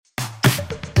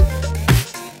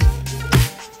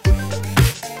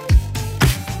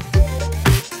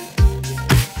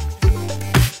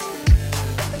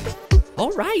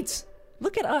right.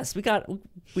 Look at us.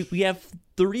 We have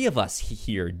 3 of us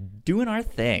here doing our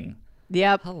thing.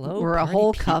 Yep. Hello, We're a party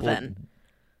whole people. coven.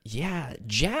 Yeah,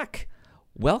 Jack,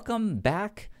 welcome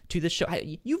back to the show.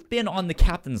 You've been on the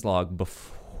Captain's Log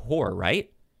before,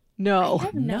 right? No. I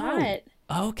have not.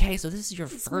 Okay, so this is your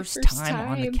It's first my first time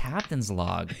on the time. Captain's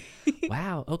Log.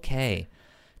 Wow, okay.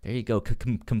 There you go,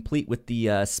 complete with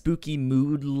the spooky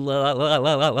mood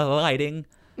lighting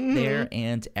there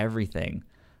and everything.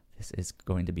 This is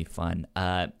going to be fun.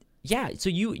 Yeah, so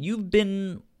you've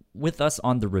been with us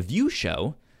on the review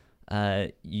show.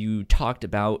 You talked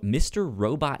about Mr.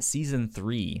 Robot Season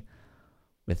 3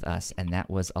 with us, and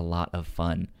that was a lot of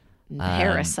fun.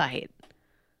 Parasite.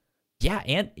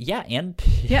 And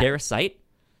Parasite.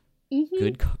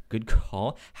 Mhm. Good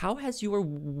call. How has your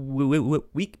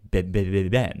week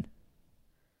been?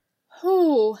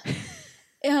 Oh,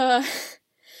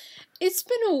 it's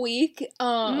been a week.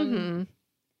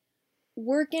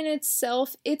 Work in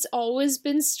itself, it's always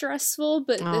been stressful,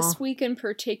 but this week in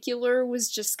particular was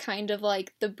just kind of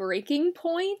like the breaking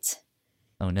point.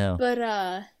 Oh no. But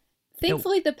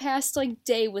thankfully the past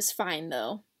day was fine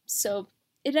though. So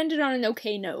it ended on an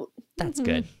okay note. That's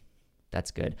good.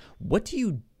 That's good. What do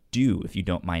you do, if you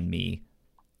don't mind me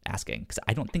asking? Because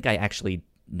I don't think I actually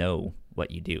know what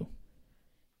you do.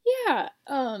 Yeah,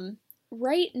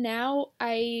 right now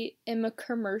I am a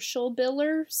commercial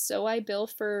biller, so I bill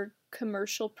for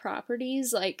commercial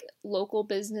properties like local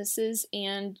businesses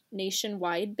and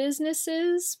nationwide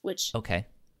businesses, which Okay.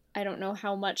 I don't know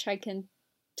how much I can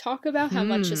talk about, how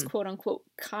much is quote unquote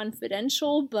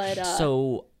confidential, but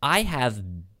So I have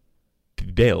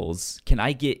bills. Can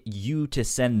I get you to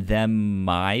send them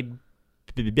my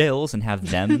bills and have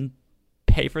them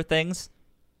pay for things?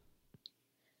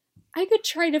 I could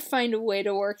try to find a way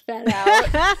to work that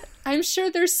out. I'm sure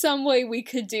there's some way we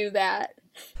could do that.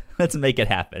 Let's make it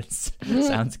happen.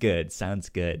 Sounds good. Sounds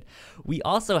good. We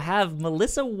also have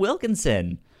Melissa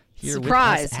Wilkinson here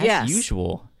Surprise, with us as yes.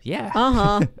 usual. Yeah.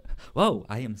 Uh-huh. Whoa,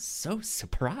 I am so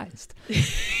surprised.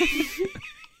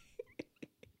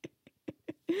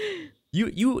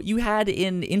 You had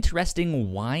an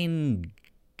interesting wine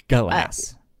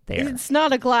glass there. It's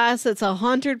not a glass, it's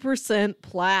 100%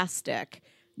 plastic.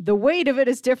 The weight of it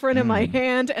is different in my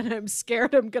hand, and I'm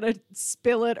scared I'm going to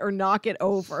spill it or knock it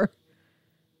over.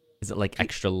 Is it like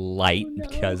extra light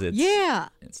because it's Yeah.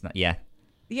 It's not. Yeah.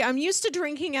 Yeah, I'm used to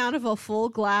drinking out of a full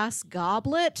glass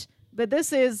goblet, but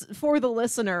this is, for the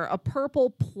listener, a purple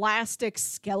plastic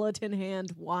skeleton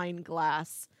hand wine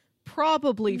glass,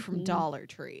 probably from Dollar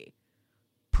Tree.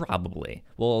 Probably.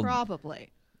 Well,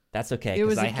 Probably. that's okay. It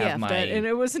was I a have gift, my and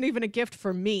it wasn't even a gift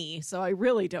for me, so I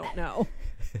really don't know.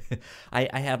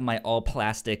 I have my all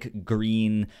plastic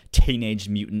green Teenage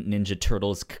Mutant Ninja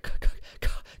Turtles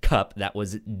cup that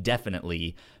was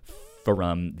definitely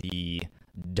from the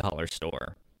dollar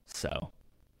store. So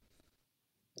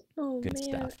Oh good man.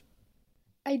 stuff.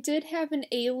 I did have an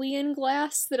alien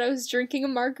glass that I was drinking a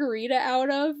margarita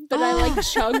out of, but I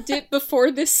chugged it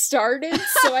before this started,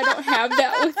 so I don't have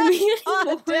that with me anymore.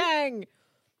 Oh, dang.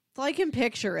 So I can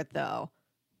picture it, though.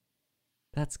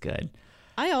 That's good.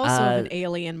 I also have an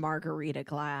alien margarita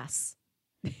glass.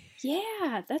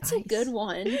 Yeah, that's a Nice. good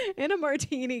one. In a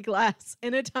martini glass,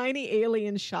 in a tiny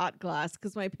alien shot glass,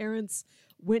 because my parents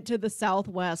went to the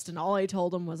Southwest, and all I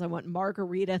told them was I want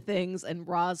margarita things and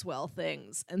Roswell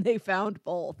things, and they found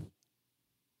both.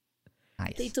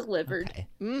 Nice. They delivered. Okay.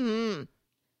 Mm-hmm.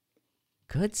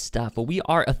 Good stuff. Well, we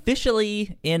are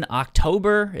officially in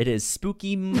October. It is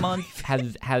spooky month.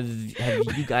 have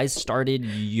you guys started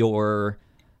your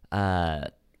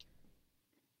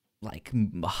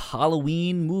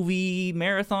Halloween movie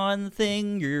marathon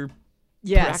thing? You're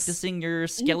Yes. practicing your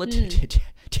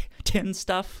skeleton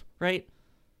stuff, right?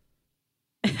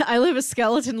 I live a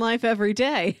skeleton life every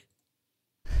day.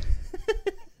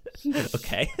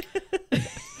 Okay.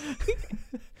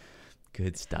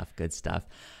 Good stuff. Good stuff.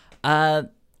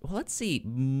 Well, let's see,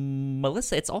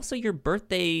 Melissa. It's also your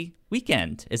birthday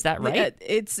weekend. Is that right?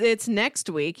 It's next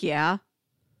week, yeah.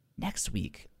 Next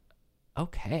week.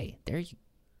 Okay, there you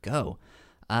go.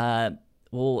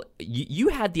 Well, you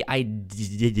had the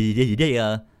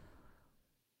idea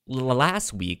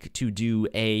last week to do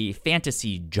a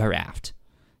fantasy draft.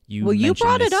 You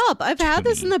brought it this up. I've to had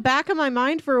this me. in the back of my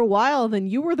mind for a while. Then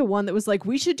you were the one that was like,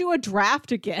 we should do a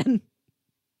draft again.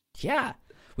 Yeah,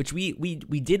 which we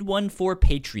did one for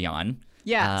Patreon.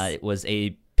 Yes. It was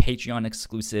a Patreon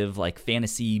exclusive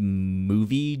fantasy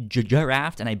movie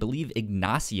draft, and I believe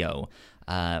Ignacio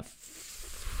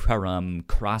from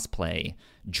Crossplay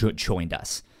joined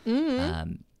us,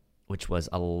 which was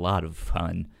a lot of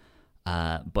fun.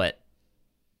 But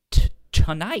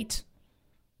tonight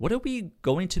What are we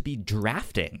going to be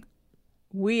drafting?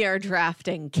 We are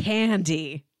drafting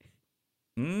candy.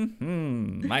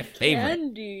 My favorite.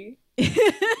 Candy.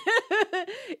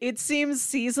 It seems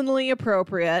seasonally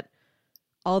appropriate,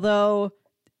 although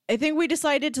I think we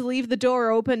decided to leave the door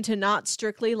open to not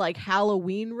strictly like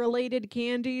Halloween related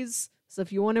candies. So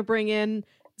if you want to bring in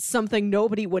something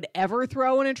nobody would ever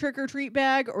throw in a trick-or-treat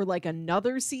bag or like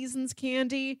another season's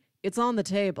candy, it's on the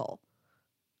table.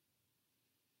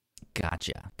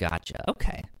 Gotcha.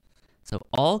 Okay. So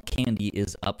all candy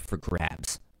is up for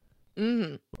grabs.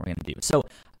 Mm-hmm. What we're gonna do. So,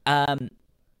 I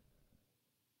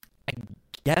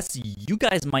guess you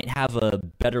guys might have a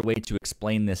better way to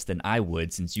explain this than I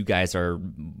would, since you guys are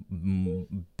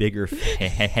bigger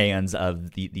fans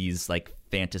of these like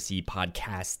fantasy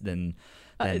podcasts than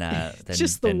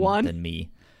just the one than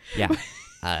me. Yeah.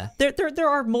 There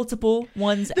are multiple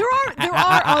ones. There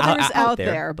are others out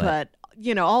there, but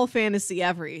you know, all fantasy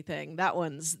everything. That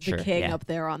one's the Sure, king yeah. up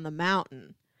there on the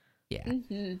mountain. yeah.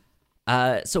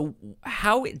 Mm-hmm. So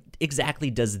how exactly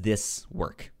does this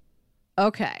work?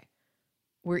 Okay.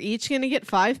 We're each going to get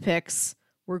 5 picks.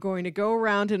 We're going to go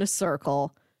around in a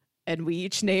circle, and we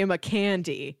each name a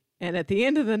candy. And at the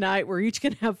end of the night, we're each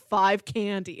going to have 5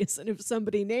 candies. And if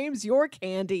somebody names your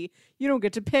candy, you don't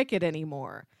get to pick it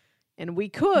anymore. And we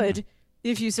could,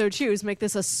 if you so choose, make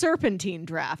this a serpentine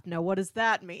draft. Now, what does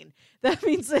that mean? That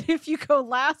means that if you go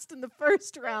last in the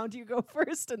first round, you go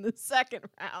first in the second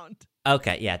round.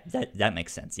 Okay, yeah, that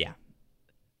makes sense. Yeah,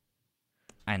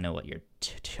 I know what you're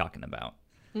talking about.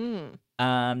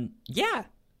 Yeah,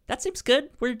 that seems good.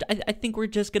 I think we're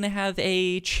just gonna have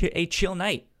a chill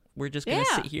night. We're just gonna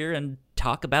sit here and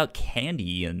talk about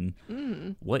candy and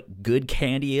what good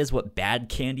candy is, what bad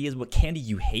candy is, what candy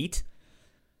you hate,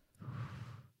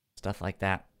 stuff like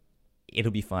that.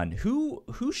 It'll be fun.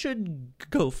 Who should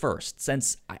go first?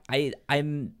 Since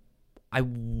I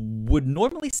would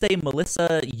normally say,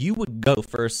 Melissa, you would go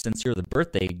first since you're the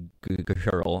birthday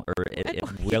girl, or it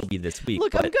will be this week.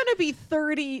 Look, but I'm going to be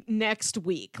 30 next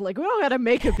week. Like, we don't got to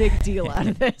make a big deal out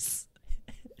of this.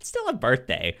 it's still a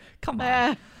birthday. Come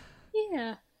on.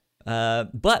 Yeah.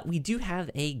 But we do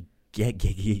have a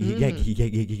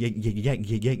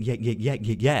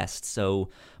guest. So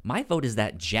my vote is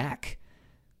that Jack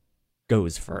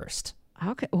goes first.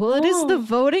 Okay. Well, it is the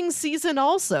voting season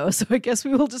also, so I guess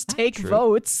we will just take True.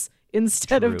 votes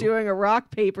instead of True. doing a rock,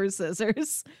 paper,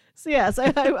 scissors. So yes,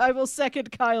 I will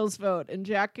second Kyle's vote, and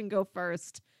Jack can go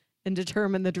first and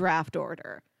determine the draft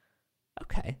order.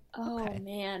 Okay. Oh, Okay.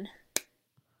 man.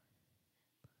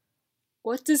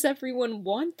 What does everyone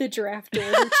want the draft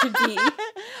order to be?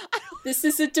 This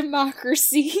is a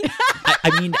democracy.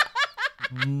 I mean,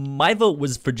 my vote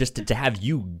was for just to have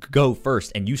you go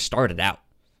first, and you started out.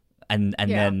 And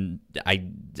then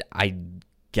I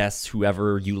guess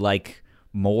whoever you like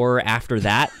more after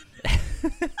that.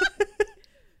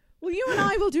 Well, you and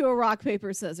I will do a rock,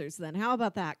 paper, scissors then. How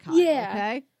about that, Kyle? Yeah.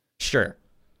 Okay? Sure.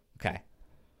 Okay.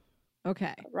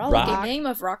 Okay. Roll Rock, a game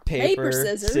of rock, paper,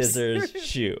 scissors.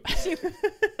 shoot.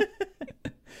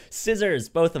 Scissors,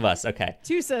 both of us. Okay.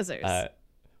 2 scissors.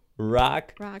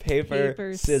 Rock, Rock,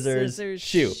 paper, scissors,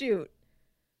 shoot.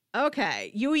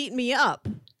 Okay. You eat me up.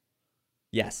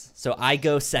 Yes. So I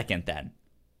go second then.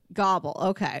 Gobble.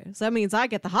 Okay. So that means I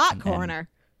get the hot And then- corner.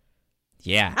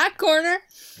 Yeah. Hot corner.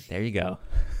 There you go.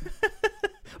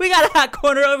 We got a hot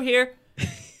corner over here.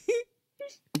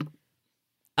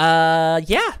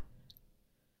 Yeah.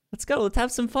 Let's go. Let's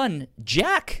have some fun.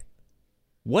 Jack,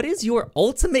 what is your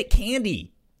ultimate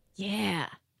candy? Yeah.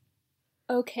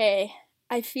 Okay.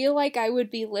 I feel like I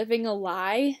would be living a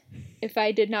lie if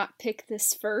I did not pick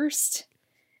this first.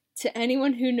 To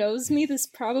anyone who knows me, this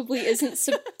probably isn't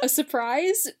a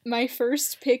surprise. My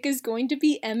first pick is going to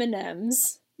be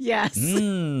M&M's. Yes.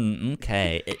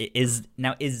 Okay. Is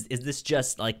this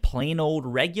just like plain old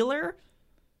regular?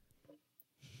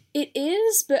 It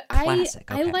is, but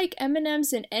Classic, I okay. like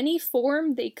M&M's in any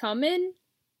form they come in.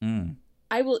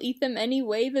 I will eat them any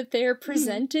way that they are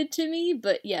presented to me,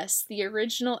 but yes, the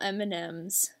original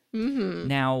M&M's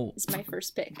Now, is my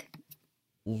first pick.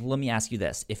 let me ask you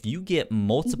this. If you get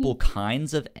multiple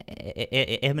kinds of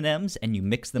M&Ms and you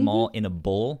mix them all in a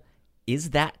bowl,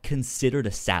 is that considered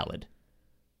a salad?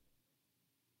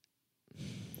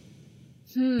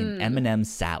 An M&M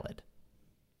salad.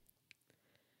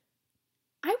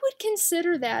 I would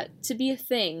consider that to be a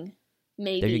thing,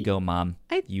 maybe. There you go, Mom.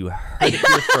 You heard it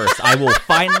here first. I will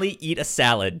finally eat a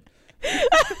salad. Yeah,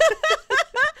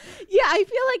 I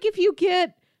feel like if you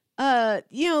get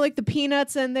like the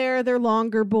peanuts in there, they're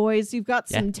longer boys, you've got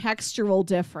some textural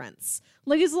difference.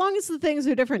 Like as long as the things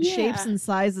are different shapes Yeah. and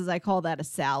sizes, I call that a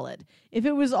salad. If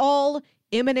it was all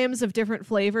M&Ms of different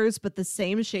flavors, but the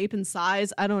same shape and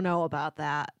size. I don't know about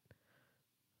that.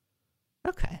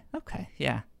 Okay.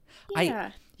 Yeah.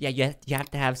 Yeah. You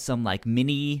have to have some like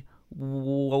mini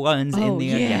ones in Oh,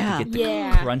 there. You have to get the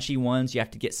Yeah. crunchy ones. You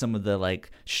have to get some of the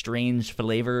like strange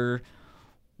flavor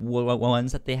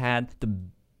ones that they had. The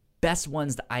best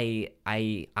ones that I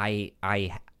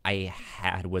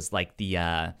had was like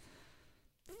the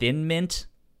thin mint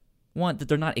one.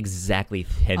 They're not exactly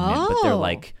thin mint, but they're Oh.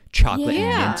 like chocolate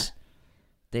Yeah. and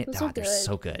mint. Those are They're good.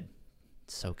 so good.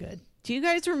 So good. Do you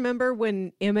guys remember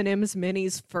when M&M's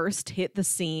minis first hit the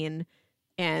scene?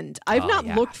 And I've Oh, not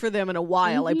yeah. looked for them in a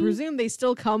while. I Mhm. presume they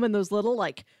still come in those little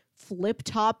like flip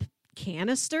top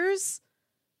canisters.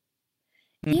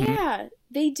 Mhm. Yeah,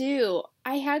 they do.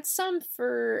 I had some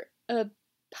for a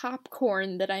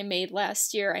popcorn that I made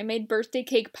last year. I made birthday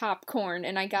cake popcorn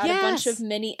and I got a bunch Yes. of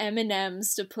mini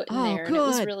M&Ms to put in Oh, there and it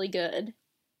was good. really good.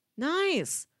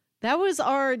 Nice. That was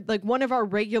our like one of our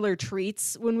regular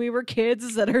treats when we were kids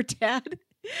is that our dad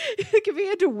like if he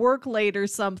had to work late or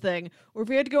something, or if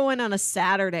we had to go in on a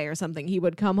Saturday or something, he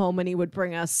would come home and he would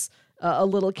bring us a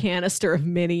little canister of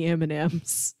mini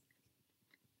M&Ms.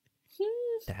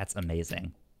 That's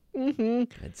amazing. Mm-hmm.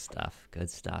 Good stuff. Good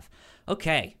stuff.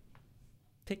 Okay.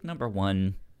 Pick number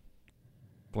 1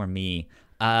 for me.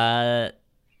 I'm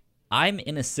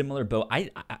in a similar boat.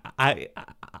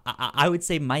 I would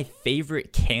say my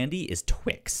favorite candy is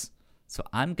Twix. So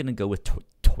I'm gonna go with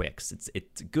Twix. It's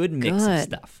a good mix of Good.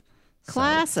 stuff. So,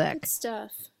 Classic. Good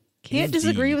stuff. Can't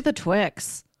disagree Indeed. with the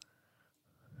Twix.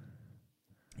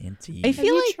 indeed. I Have feel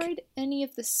you like tried any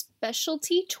of the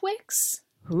specialty Twix?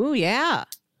 ooh, yeah.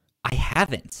 I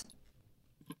haven't.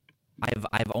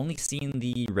 I've only seen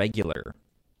the regular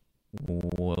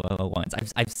ones.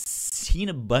 I've seen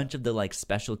a bunch of the like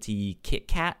specialty Kit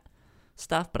Kat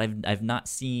stuff, but I've not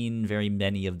seen very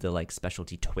many of the like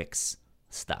specialty Twix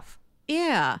stuff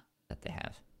Yeah. that they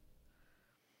have.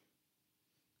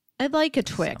 I like a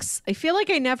Twix. I feel like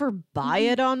I never buy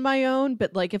it on my own,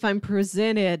 but like if I'm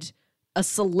presented a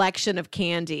selection of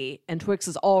candy and Twix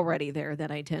is already there,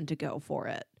 then I tend to go for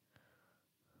it.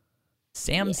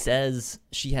 Sam Yeah. says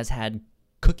she has had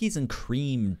cookies and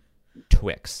cream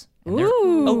Twix. And they're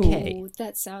Ooh. okay. Ooh,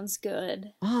 that sounds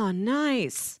good. Oh,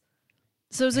 nice.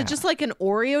 So is it Yeah. just like an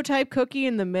Oreo type cookie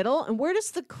in the middle? And where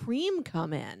does the cream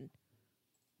come in?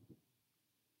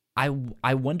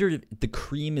 I wonder if the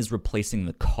cream is replacing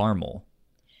the caramel.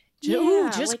 Ooh, Yeah,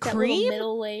 just like that little cream?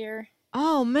 middle layer.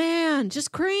 Oh man,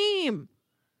 just cream.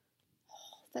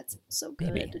 That's so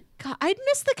good. Maybe. God, I'd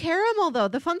miss the caramel though.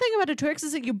 The fun thing about a Twix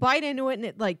is that you bite into it and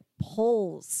it like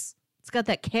pulls. It's got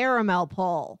that caramel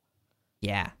pull.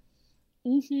 Yeah.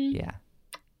 Mm-hmm. Yeah.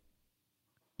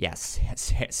 Yes,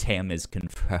 Sam is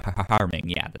confirming,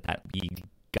 yeah, that we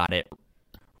got it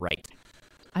right.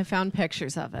 I found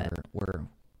pictures of it.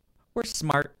 We're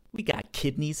smart. We got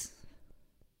kidneys.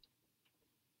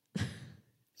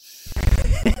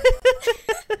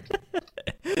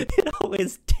 It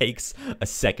always takes a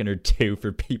second or two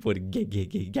for people to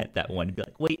get that one and be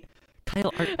like, wait,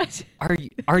 Kyle,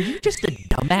 are you just a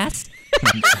dumbass?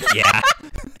 Yeah.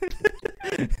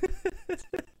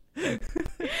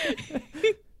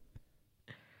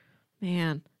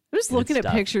 Man, I'm just Good looking at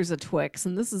stuff. pictures of Twix,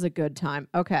 and this is a good time.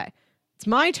 Okay, it's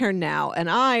my turn now, and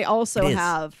I also It is.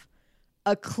 have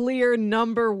a clear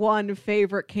number one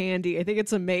favorite candy. I think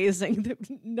it's amazing that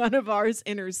none of ours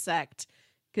intersect,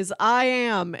 because I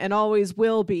am and always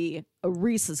will be a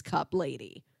Reese's Cup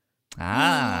lady.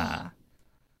 Ah.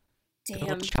 Good Damn, old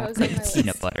that was chocolate on and my peanut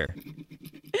list. butter.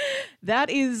 That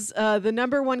is the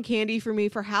number one candy for me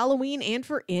for Halloween and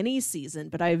for any season.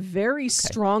 But I have very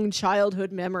strong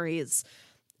childhood memories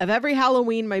of every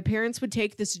Halloween. My parents would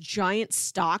take this giant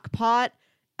stock pot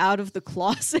out of the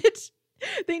closet.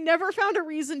 They never found a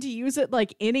reason to use it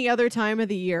like any other time of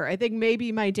the year. I think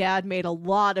maybe my dad made a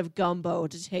lot of gumbo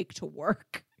to take to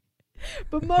work.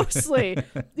 But mostly,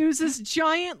 there was this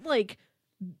giant, like,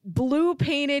 blue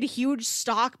painted huge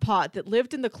stock pot that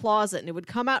lived in the closet, and it would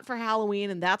come out for Halloween,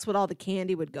 and that's what all the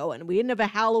candy would go in. We didn't have a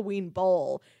Halloween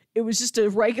bowl. It was just a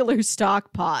regular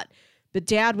stock pot. But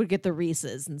Dad would get the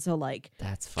Reese's, and so like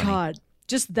That's funny. God,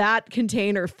 just that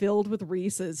container filled with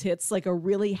Reese's hits like a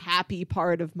really happy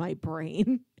part of my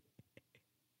brain.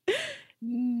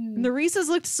 And the Reese's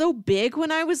looked so big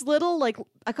when I was little. Like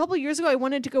a couple years ago, I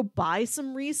wanted to go buy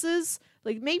some Reese's.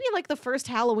 Like maybe like the first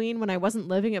Halloween when I wasn't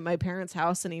living at my parents'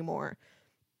 house anymore.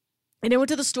 And I went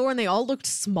to the store and they all looked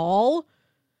small.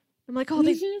 I'm like, oh,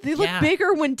 they look Yeah.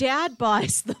 bigger when Dad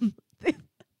buys them.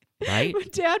 Right? When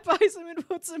Dad buys them and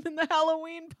puts them in the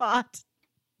Halloween pot.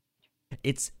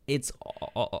 It's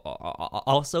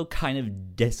also kind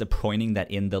of disappointing that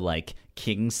in the like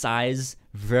king size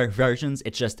versions,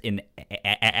 it's just in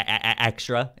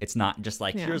extra. It's not just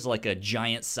like here's like a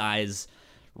giant size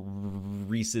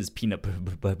Reese's peanut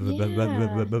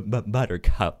butter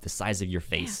cup the size of your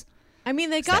face. I mean,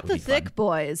 they got the thick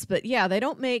boys, but yeah, they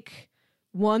don't make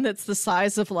one that's the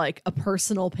size of like a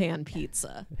personal pan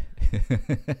pizza.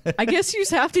 I guess you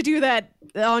just have to do that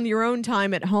on your own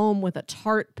time at home with a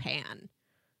tart pan.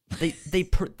 They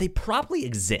probably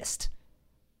exist.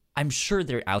 I'm sure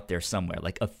they're out there somewhere,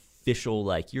 like official,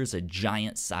 like here's a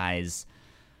giant size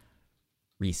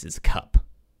Reese's cup.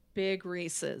 Big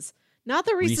Reese's. Not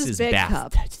the Reese's big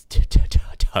cup.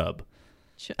 Tub.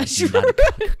 Sure. Not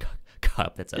a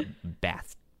cup. That's a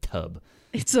bathtub.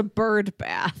 It's a bird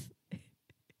bath.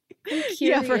 I'm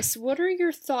curious, what are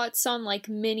your thoughts on like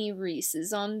mini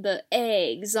Reese's, on the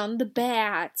eggs, on the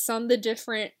bats, on the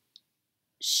different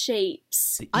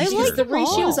shapes? I like the them all.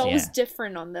 ratio is always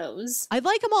different on those. I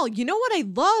like them all. You know what I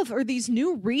love are these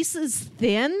new Reese's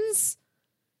Thins.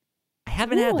 I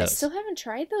haven't had those. I still haven't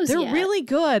tried those They're yet. really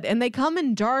good, and they come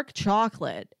in dark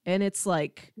chocolate, and it's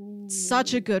like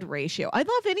such a good ratio. I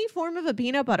love any form of a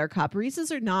peanut butter cup.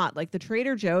 Reese's are not like the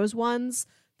Trader Joe's ones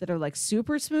that are like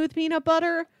super smooth peanut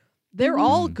butter. They're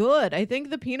all good. I think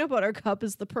the peanut butter cup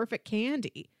is the perfect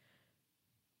candy.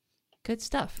 Good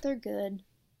stuff. They're good.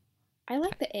 I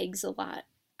like the eggs a lot.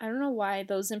 I don't know why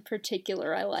those in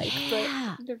particular I like,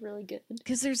 but they're really good.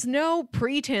 Because there's no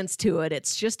pretense to it.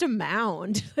 It's just a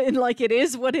mound. And like it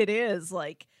is what it is.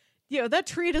 Like, you know, that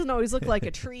tree doesn't always look like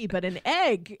a tree, but an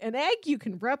egg you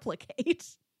can replicate.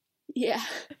 Yeah.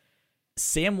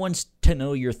 Sam wants to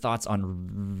know your thoughts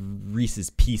on Reese's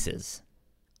Pieces.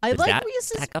 I Does like that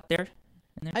Reese's. stack up there?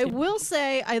 I will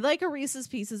say I like a Reese's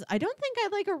Pieces. I don't think I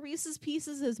like a Reese's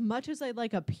Pieces as much as I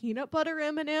like a peanut butter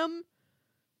M&M,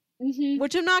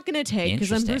 which I'm not going to take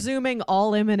because I'm Interesting. presuming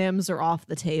all M&Ms are off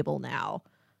the table now.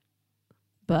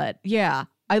 But yeah,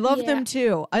 I love them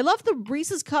too. I love the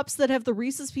Reese's cups that have the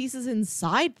Reese's Pieces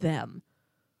inside them.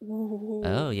 Ooh,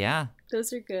 Oh, yeah.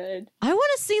 those are good. I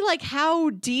want to see like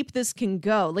how deep this can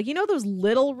go. Like, you know those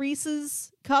little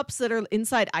Reese's cups that are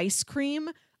inside ice cream?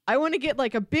 I want to get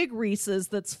like a big Reese's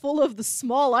that's full of the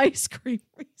small ice cream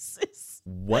Reese's.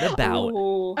 What about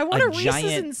Ooh. I want a, a Reese's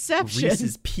giant Inception.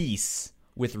 Reese's Piece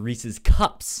with Reese's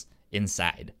Cups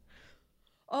inside?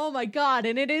 Oh my god!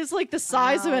 And it is like the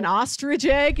size of an ostrich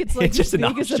egg. It's like It's just as an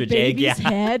big as a ostrich egg, baby's yeah.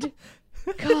 head.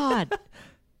 God,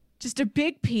 just a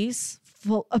big piece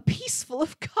full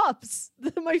of cups.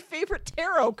 My favorite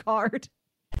tarot card.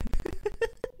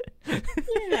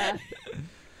 Yeah.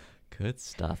 Good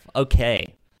stuff.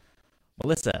 Okay.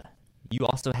 Melissa, you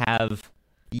also have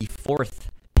the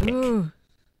fourth pick. Ooh.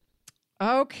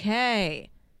 Okay.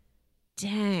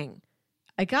 Dang.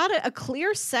 I got a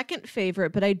clear second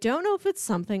favorite, but I don't know if it's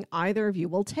something either of you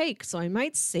will take, so I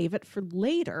might save it for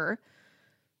later.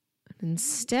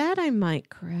 Instead, I might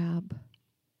grab...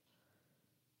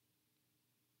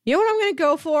 You know what I'm going to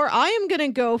go for? I am going to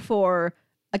go for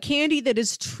a candy that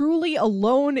is truly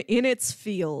alone in its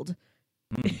field.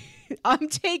 I'm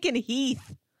taking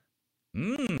Heath.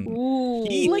 Ooh.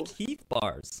 Heath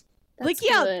bars. That's Like,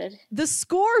 yeah, good. the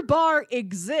score bar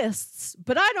exists,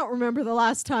 but I don't remember the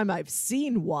last time I've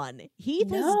seen one. Heath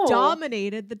No. has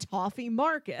dominated the toffee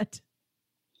market.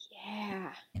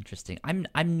 Yeah. Interesting.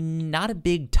 I'm not a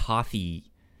big toffee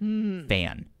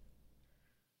fan.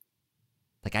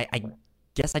 Like I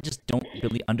guess I just don't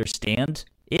really understand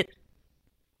it.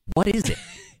 What is it?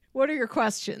 What are your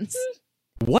questions?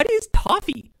 What is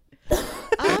toffee?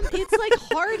 It's like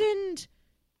hardened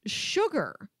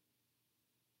sugar.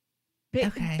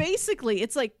 Okay. Basically,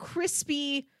 it's like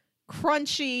crispy,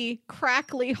 crunchy,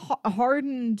 crackly,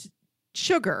 hardened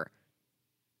sugar.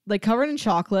 Like covered in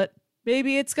chocolate.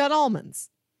 Maybe it's got almonds.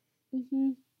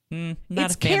 Mm-hmm. Not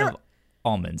It's a fan of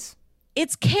almonds.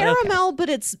 It's caramel, but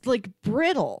it's like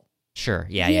brittle. Sure.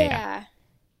 Yeah.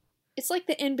 It's like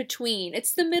the in-between.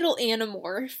 It's the middle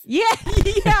Animorph. Yeah,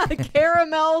 yeah.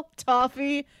 Caramel,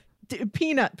 toffee,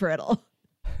 peanut brittle.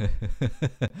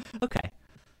 Okay.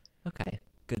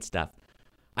 Good stuff.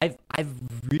 I've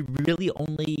really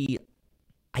only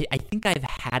I think I've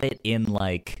had it in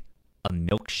like a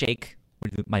milkshake.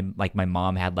 My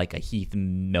mom had like a Heath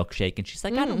milkshake, and she's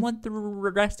like, I don't want the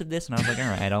rest of this, and I was like, all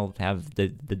right, I'll have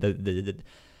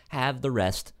the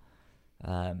rest.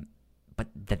 But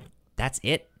that's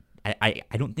it. I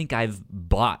don't think I've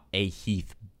bought a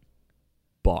Heath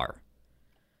bar.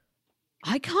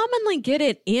 I commonly get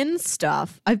it in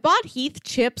stuff. I've bought Heath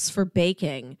chips for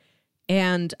baking,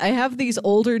 and I have these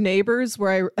older neighbors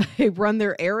where I run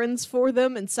their errands for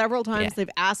them, and several times they've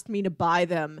asked me to buy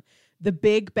them the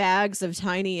big bags of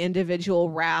tiny individual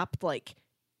wrapped like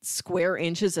square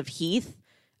inches of Heath.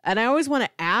 And I always want to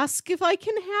ask if I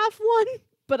can have one,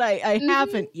 but I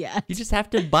haven't yet. You just have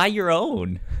to buy your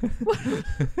own.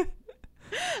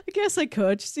 I guess I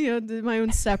could. Just, do my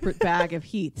own separate bag of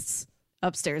Heaths.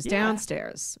 Upstairs, Yeah.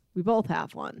 downstairs. We both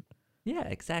have one. Yeah,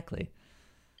 exactly.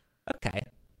 Okay.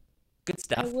 Good I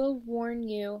stuff. will warn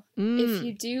you, if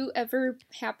you do ever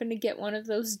happen to get one of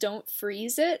those, don't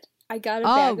freeze it. I got a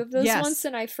bag of those yes. once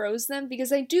and I froze them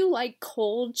because I do like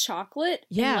cold chocolate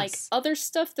and like Yes. other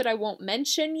stuff that I won't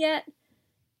mention yet.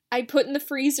 I put in the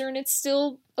freezer and it's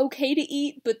still okay to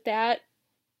eat, but that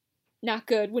not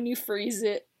good when you freeze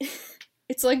it.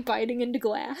 It's like biting into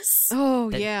glass.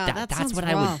 Oh, That- yeah. that- That that's sounds what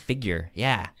rough. I would figure.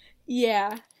 Yeah.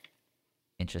 Yeah.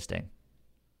 Interesting.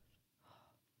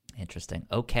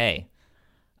 Okay.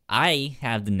 I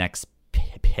have the next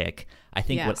pick. I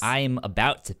think what Yes. I'm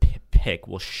about to pick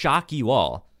will shock you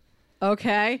all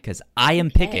Okay. because I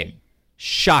am picking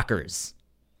Shockers.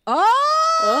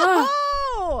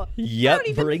 Oh! I Yep, don't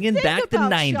even bringing think back the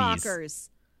about 90s. Shockers.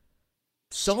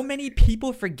 So many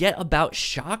people forget about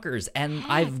Shockers, and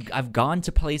I've gone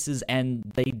to places and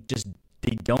they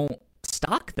don't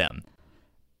stock them.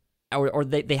 Or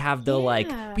they have the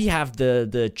Yeah. we have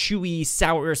the chewy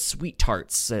sour sweet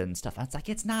tarts and stuff. I was like,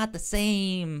 it's not the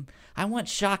same. I want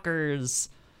Shockers.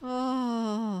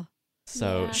 Oh.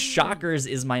 So Yeah. Shockers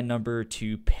is my number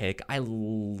 2 pick. I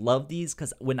love these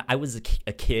because when I was a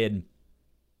kid,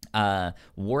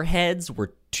 Warheads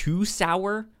were too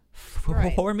sour for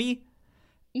Right. me.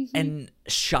 And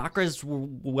Shockers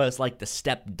was like the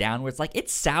step down where it's like,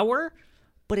 it's sour,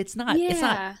 but it's not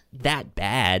Yeah. that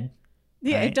bad.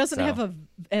 Yeah, Right, it doesn't so- have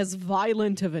as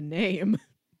violent of a name.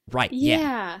 Right.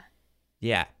 Yeah.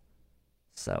 Yeah.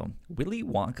 So Willy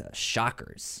Wonka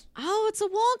Shockers. Oh, it's a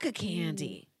Wonka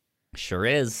candy. Sure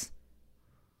is.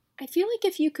 I feel like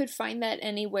if you could find that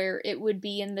anywhere, it would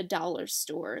be in the dollar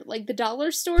store. Like, the dollar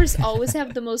stores always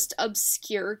have the most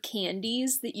obscure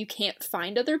candies that you can't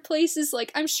find other places.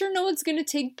 Like, I'm sure no one's gonna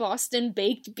take Boston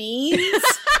baked beans,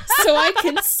 so I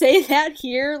can say that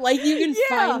here. Like, you can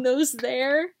Yeah. find those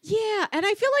there. Yeah, and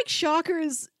I feel like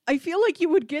Shockers, I feel like you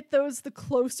would get those the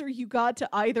closer you got to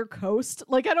either coast.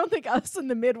 Like, I don't think us in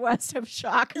the Midwest have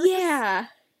Shockers. Yeah.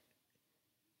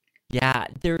 Yeah,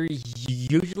 they're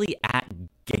usually at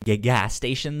gas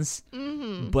stations,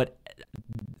 Mm-hmm. but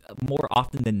more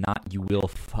often than not, you will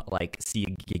see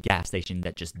a gas station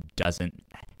that just doesn't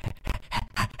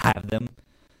have them.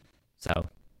 So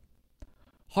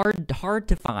hard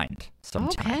to find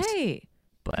sometimes, Okay,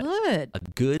 but good. a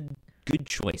good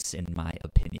choice in my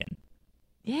opinion.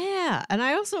 Yeah, and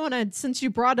I also want to, since you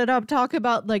brought it up, talk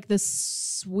about like the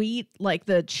sweet, like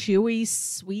the chewy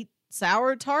sweet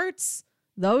sour tarts.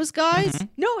 Those guys? Mm-hmm.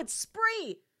 No, it's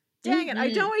Spree. Dang it! I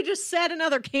Mhm. know I just said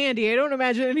another candy. I don't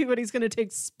imagine anybody's gonna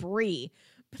take Spree.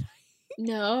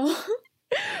 No.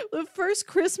 The first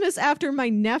Christmas after my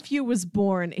nephew was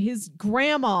born, his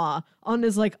grandma on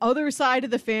his like other side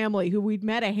of the family, who we'd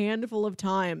met a handful of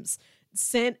times,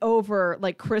 sent over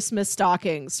like Christmas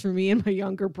stockings for me and my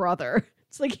younger brother.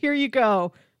 It's like, here you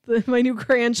go. My new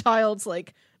grandchild's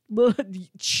like little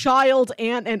child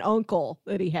aunt and uncle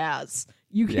that he has.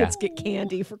 You kids get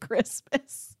candy for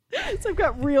Christmas. So I've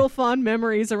got real fond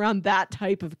memories around that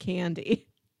type of candy.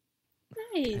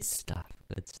 Good Nice. stuff.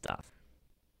 Good stuff.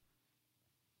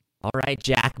 All right,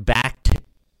 Jack, back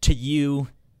to you.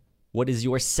 What is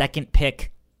your second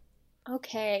pick?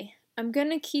 Okay. I'm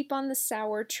gonna keep on the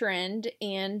sour trend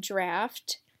and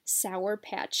draft Sour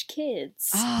Patch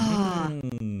Kids. Ah,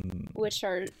 Which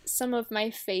are some of my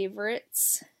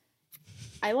favorites.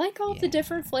 I like all the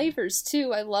different flavors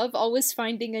too. I love always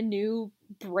finding a new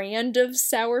brand of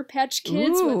Sour Patch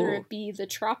Kids, whether Ooh. it be the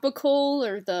tropical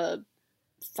or the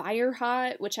fire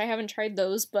hot, which I haven't tried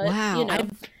those, but Wow. you know.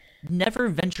 I've never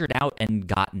ventured out and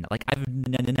gotten I've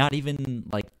not even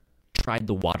tried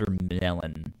the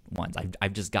watermelon ones.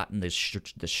 I've just gotten the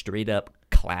straight up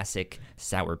classic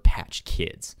Sour Patch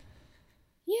Kids.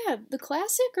 Yeah, the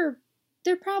classic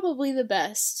they're probably the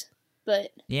best.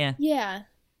 But Yeah, yeah,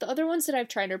 the other ones that I've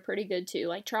tried are pretty good too.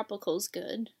 Like tropical's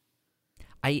good.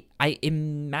 I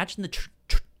imagine the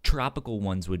tropical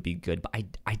ones would be good, but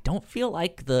I don't feel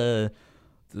like the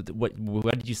what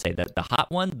did you say, the hot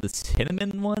one, the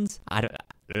cinnamon ones? I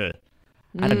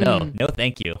don't know. No,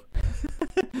 thank you.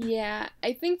 Yeah,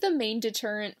 I think the main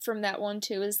deterrent from that one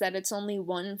too is that it's only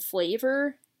one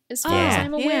flavor, as far as Yeah.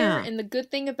 I'm aware. Yeah. And the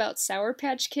good thing about Sour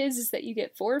Patch Kids is that you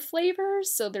get 4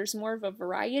 flavors, so there's more of a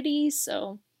variety.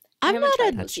 So I I'm haven't not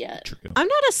tried a those yet. True. I'm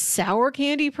not a sour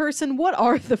candy person. What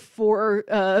are the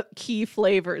 4 key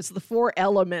flavors, the 4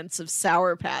 elements of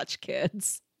Sour Patch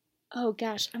Kids? Oh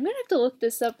gosh, I'm gonna have to look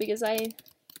this up because I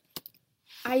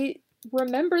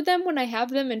remember them when I have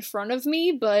them in front of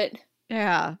me, but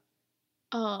Yeah.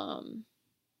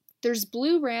 there's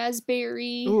blue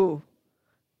raspberry. Ooh.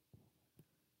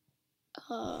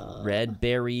 Red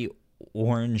berry,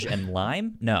 orange, and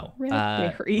lime? No. Red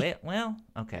berry. Well,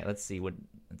 okay, let's see what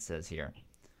it says here.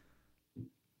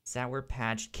 Sour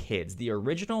Patch Kids. The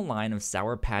original line of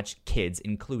Sour Patch Kids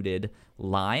included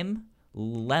lime,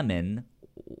 lemon,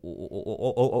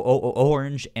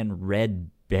 orange, and red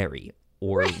berry,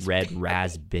 or red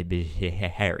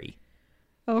raspberry.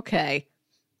 Okay.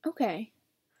 Okay.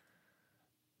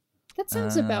 That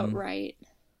sounds about right.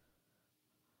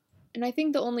 And I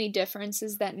think the only difference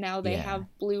is that now they have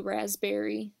blue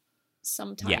raspberry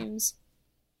sometimes.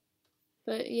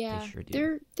 But yeah, They sure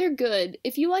do. they're good.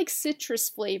 If you like citrus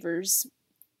flavors,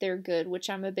 they're good, which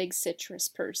I'm a big citrus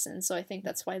person, so I think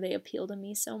that's why they appeal to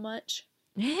me so much.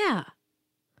 Yeah.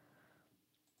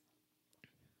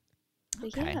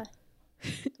 But Okay. yeah,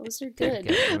 those are There we good.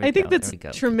 go, there we I think go, that's there we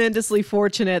go. tremendously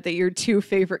fortunate that your two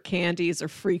favorite candies are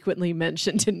frequently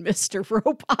mentioned in Mr.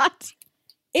 Robot.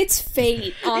 It's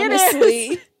fate,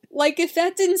 honestly. Like, if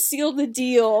that didn't seal the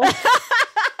deal.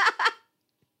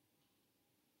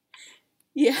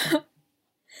 Yeah.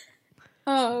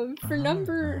 For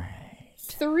number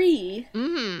 3,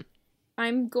 Mm-hmm.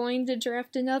 I'm going to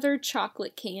draft another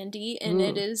chocolate candy, and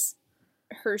it is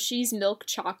Hershey's Milk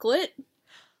Chocolate.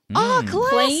 Oh,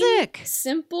 classic! Plain,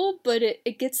 simple, but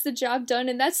it gets the job done,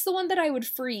 and that's the one that I would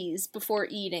freeze before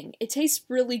eating. It tastes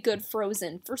really good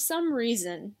frozen, for some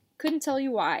reason. Couldn't tell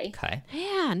you why. Okay.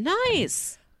 Yeah,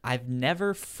 nice. I've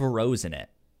never frozen it,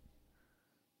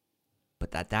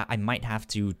 but that I might have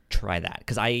to try that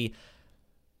because I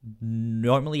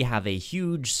normally have a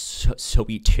huge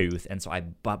sweet tooth, and so I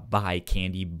buy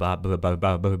candy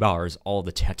bars all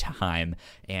the time.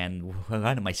 And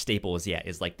one of my staples,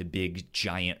 is like the big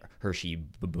giant Hershey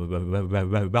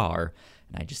bar,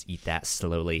 and I just eat that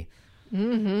slowly.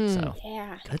 Mm-hmm. So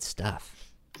Yeah. good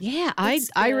stuff. Yeah,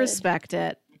 It's I good. respect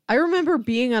it. I remember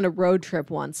being on a road trip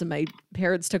once and my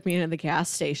parents took me into the gas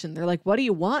station. They're like, "What do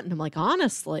you want?" And I'm like,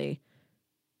 "Honestly,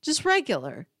 just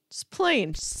regular, just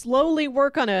plain. Slowly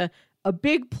work on a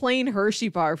big plain Hershey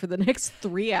bar for the next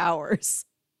 3 hours."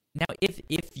 Now,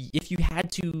 if you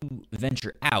had to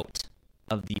venture out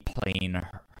of the plain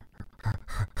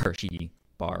Hershey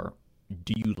bar,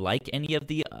 do you like any of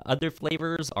the other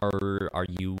flavors, or are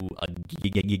you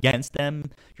against them?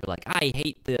 You're like, I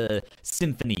hate the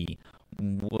symphony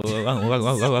ones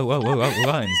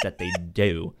that they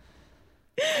do.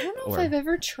 I don't know Or- if I've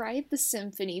ever tried the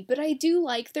symphony, but I do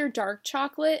like their dark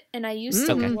chocolate, and I used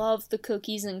to Okay. love the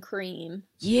cookies and cream.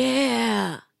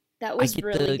 Yeah. That was get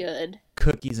really the- good.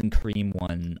 Cookies and cream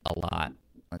one a lot.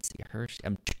 Let's see, Hershey.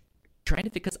 I'm trying to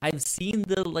think because I've seen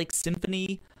the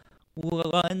symphony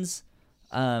ones,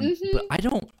 but I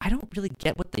don't really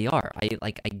get what they are.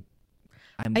 I'm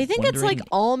I think it's like wondering-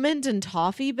 almond and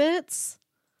toffee bits.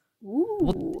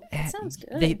 Ooh, that sounds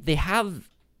good. They have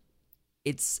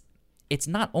it's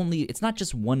not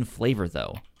just one flavor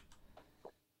though.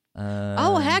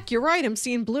 Oh, heck, you're right. I'm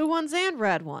seeing blue ones and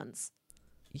red ones.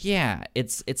 Yeah,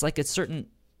 it's like a certain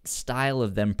style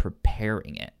of them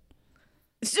preparing it.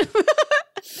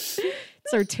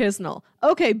 It's artisanal.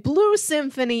 Okay, Blue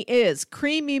Symphony is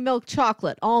creamy milk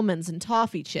chocolate, almonds, and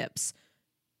toffee chips.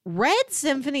 Red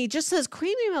Symphony just says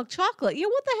creamy milk chocolate. Yeah,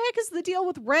 what the heck is the deal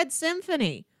with Red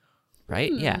Symphony?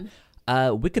 Right? Yeah.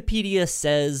 Wikipedia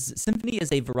says Symphony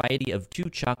is a variety of 2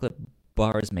 chocolate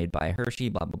bars made by Hershey,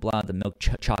 blah, blah, blah. The milk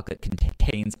chocolate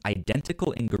contains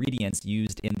identical ingredients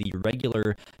used in the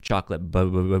regular chocolate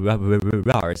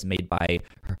bars made by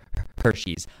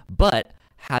Hershey's, but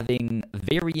having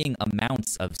varying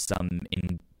amounts of some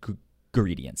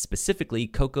ingredients, specifically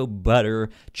cocoa butter,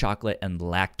 chocolate, and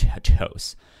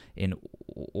lactose, in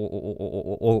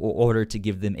order to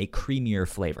give them a creamier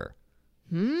flavor.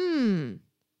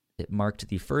 It marked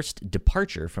the first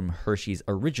departure from Hershey's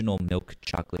original milk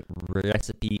chocolate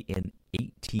recipe in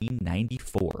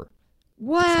 1894.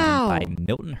 Wow. Designed by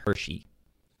Milton Hershey.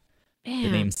 The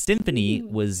name Symphony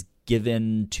was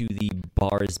given to the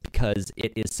bars because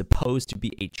it is supposed to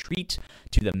be a treat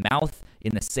to the mouth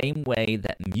in the same way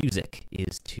that music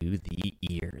is to the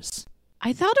ears.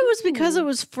 I thought it was because it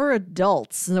was for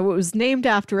adults, so it was named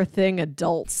after a thing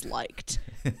adults liked.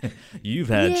 You've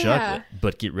had Yeah. chocolate,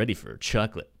 but get ready for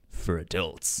chocolate for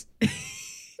adults.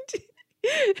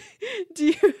 Do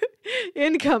you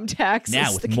income taxes?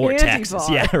 Now the with more candy taxes.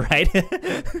 bar. Yeah, right?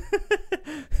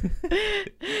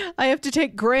 I have to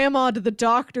take grandma to the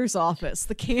doctor's office,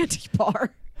 the candy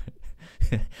bar.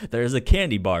 There's a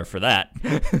candy bar for that.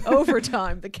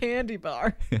 Overtime, the candy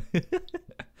bar.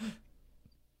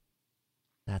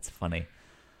 That's funny.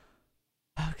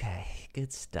 Okay,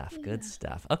 good stuff. Good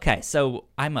stuff. Okay, so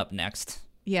I'm up next.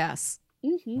 Yes.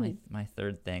 Mm-hmm. My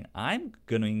third thing. I'm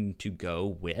going to go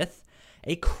with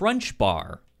a Crunch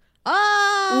Bar.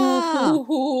 Ah!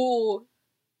 Ooh.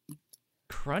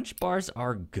 Crunch bars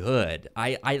are good.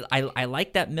 I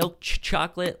like that milk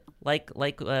chocolate, like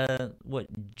what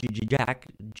Jack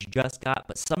just got,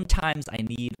 but sometimes I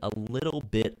need a little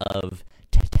bit of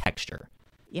texture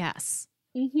Yes.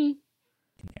 Mm-hmm. in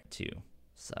there too.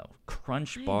 So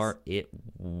Crunch Bar it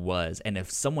was, and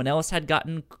if someone else had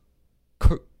gotten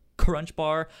Crunch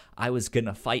Bar, I was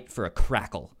gonna fight for a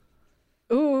Crackle.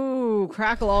 Ooh,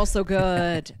 Crackle also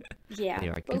good. Yeah, They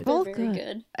are both good. are very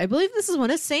good. I believe this is one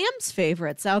of Sam's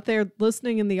favorites out there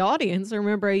listening in the audience. I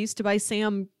remember I used to buy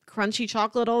Sam crunchy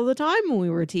chocolate all the time when we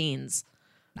were teens.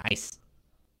 Nice.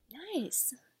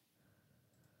 Nice.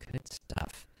 Good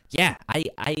stuff. Yeah,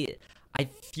 I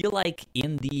feel like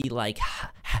in the like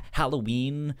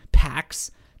Halloween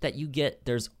packs that you get,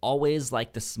 there's always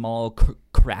like the small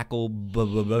Crackle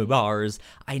bars.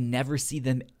 I never see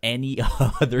them any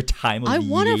other time of I year.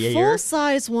 want a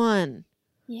full-size one.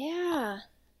 Yeah.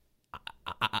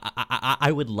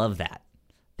 I would love that.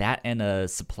 That and a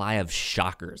supply of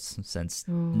Shockers, since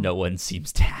no one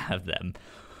seems to have them.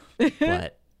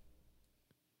 But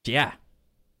yeah,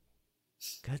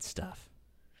 good stuff.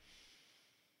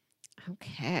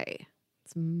 Okay.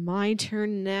 It's my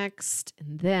turn next.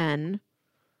 And then,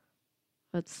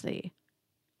 let's see.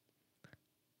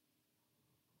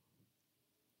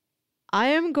 I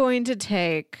am going to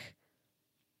take.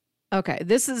 Okay,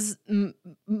 this is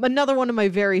another one of my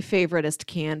very favoritist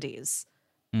candies.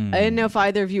 I didn't know if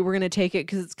either of you were going to take it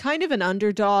because it's kind of an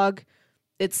underdog.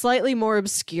 It's slightly more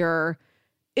obscure.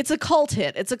 It's a cult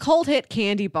hit. It's a cult hit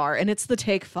candy bar, and it's the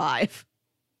Take 5.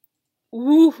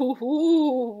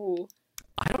 Ooh.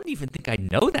 I don't even think I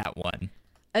know that one.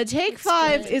 A Take That's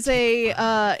 5 good. is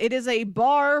it is a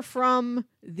bar from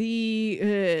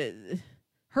the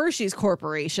Hershey's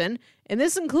Corporation, and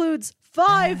this includes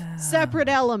 5 separate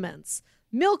elements: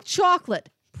 milk chocolate,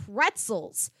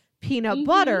 pretzels, peanut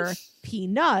butter,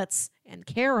 peanuts, and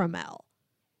caramel.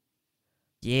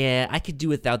 Yeah, I could do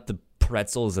without the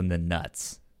pretzels and the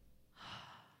nuts.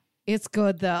 It's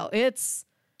good though. This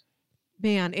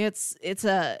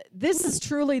is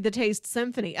truly the taste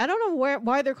symphony. I don't know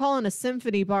why they're calling a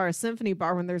symphony bar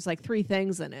when there's like 3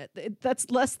 things in it. That's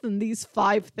less than these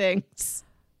 5 things.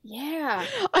 Yeah.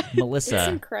 It's Melissa,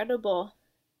 incredible.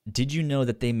 did you know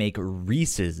that they make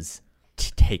Reese's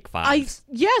Take 5s?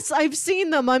 Yes, I've seen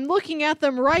them. I'm looking at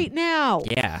them right now.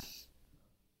 Yeah.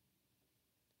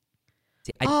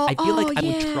 See, I feel like I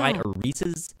would try yeah. a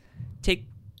Reese's Take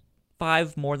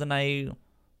 5 more than I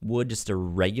would just a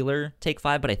regular Take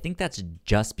 5, but I think that's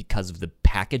just because of the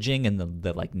packaging and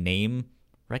the like name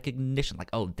recognition. Like,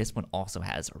 oh, this one also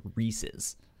has a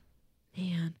Reese's.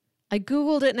 Man, I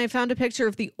Googled it and I found a picture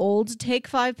of the old Take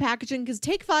 5 packaging because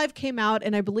Take 5 came out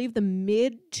in, I believe, the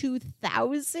mid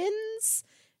 2000s.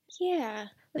 Yeah.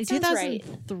 Like That sounds right.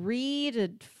 2003 to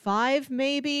 5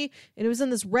 maybe, and it was in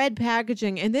this red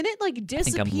packaging, and then it like I think I'm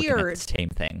looking at disappeared, the same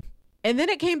thing. and then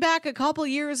it came back a couple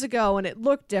years ago, and it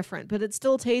looked different, but it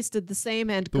still tasted the same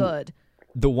and good.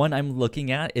 The one I'm looking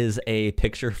at is a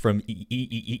picture from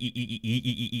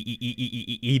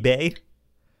eBay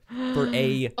for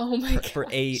a Oh my god. for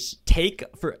a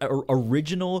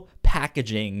original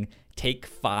packaging Take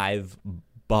 5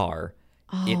 bar.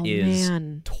 Oh It is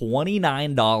man,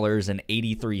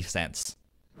 $29.83.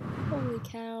 Holy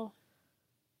cow.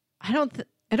 I don't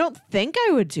think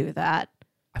I would do that.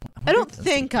 I don't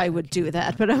think I would do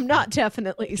that, but I'm not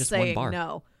definitely Just one saying bar.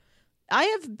 no. I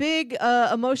have big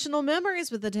emotional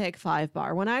memories with the Take 5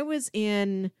 bar. When I was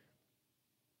in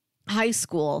high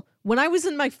school, when I was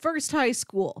in my first high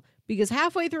school, because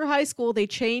halfway through high school, they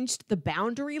changed the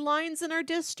boundary lines in our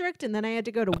district, and then I had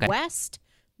to go to Okay. West.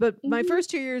 But my first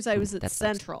 2 years, I was at that sucks.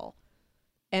 Central.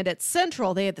 And at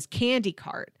Central, they had this candy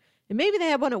cart. And maybe they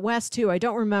had one at West too. I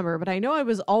don't remember, but I know I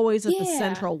was always at the Yeah.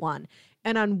 Central one.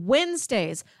 And on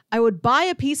Wednesdays, I would buy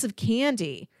a piece of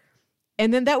candy.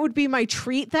 And then that would be my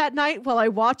treat that night while I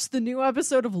watched the new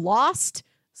episode of Lost.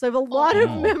 So I have a lot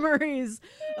of Oh. memories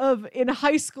of in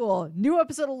high school, new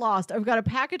episode of Lost. I've got a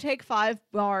pack of Take 5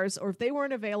 bars, or if they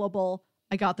weren't available,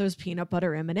 I got those peanut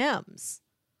butter M&Ms.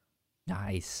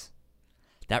 Nice.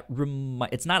 That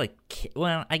it's not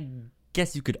well, I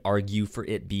guess you could argue for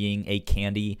it being a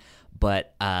candy,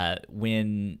 but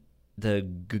when the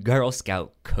Girl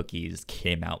Scout cookies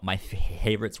came out, my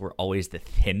favorites were always the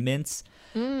Thin Mints,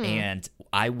 and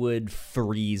I would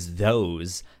freeze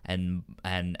those, and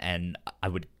I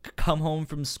would come home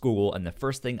from school, and the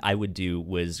first thing I would do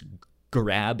was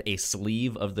grab a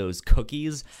sleeve of those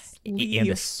cookies and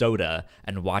a soda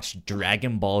and watch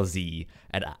Dragon Ball Z,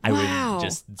 and I would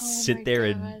just sit there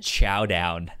and chow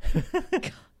down.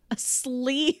 A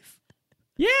sleeve.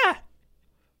 Yeah.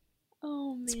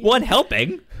 Oh man. It's one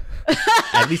helping.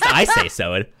 At least I say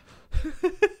so.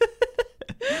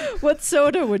 What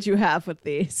soda would you have with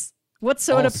these? What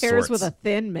soda All pairs sorts. with a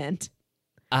Thin Mint?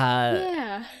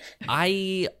 Yeah.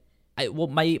 Well,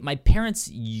 my parents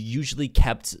usually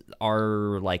kept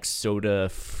our like soda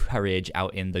fridge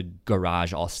out in the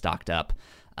garage all stocked up,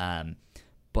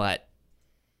 but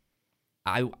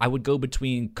I would go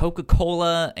between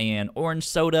Coca-Cola and orange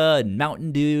soda and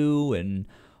Mountain Dew and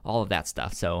all of that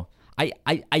stuff. So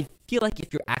I feel like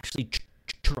if you're actually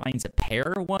trying to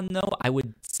pair one, though, I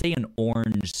would say an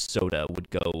orange soda would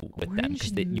go with them,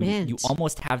 because you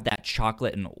almost have that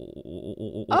chocolate and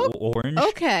orange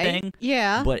thing.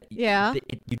 Yeah. But yeah.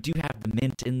 You do have the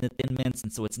mint in the Thin Mints,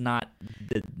 and so it's not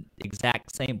the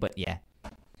exact same. But yeah,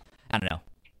 I don't know.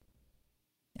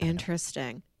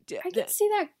 Interesting. I can see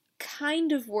that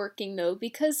kind of working though,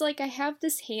 because like I have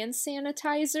this hand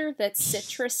sanitizer that's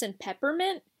citrus and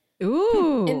peppermint.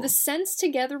 Ooh. And the scents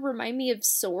together remind me of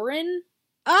Soarin'.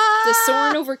 Ah! The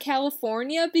Soarin' over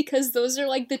California, because those are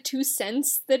like the two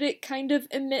scents that it kind of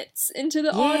emits into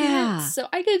the audience. So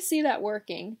I could see that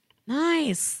working.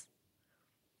 Nice.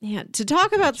 Yeah. To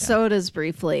talk about sodas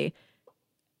briefly,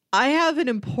 I have an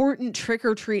important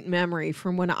trick-or-treat memory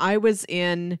from when I was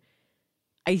in,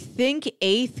 I think,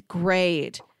 8th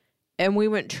grade. And we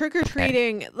went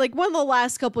trick-or-treating. Like, one of the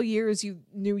last couple years you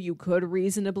knew you could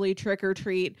reasonably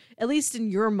trick-or-treat, at least in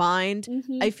your mind.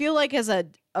 Mm-hmm. I feel like as a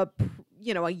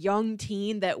young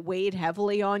teen, that weighed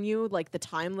heavily on you, like the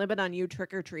time limit on you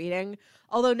trick-or-treating.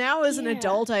 Although now as an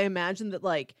adult, I imagine that,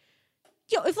 like,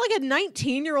 if like a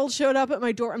 19-year-old showed up at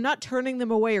my door, I'm not turning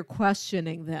them away or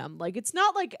questioning them. Like, it's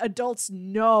not like adults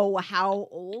know how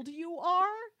old you are.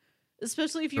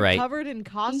 Especially if you're covered in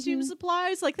costume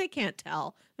supplies. Like, they can't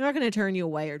tell. They're not going to turn you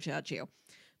away or judge you.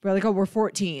 They're like, oh, we're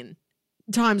 14.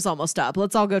 Time's almost up.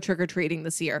 Let's all go trick-or-treating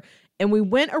this year. And we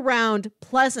went around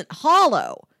Pleasant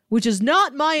Hollow, which is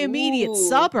not my immediate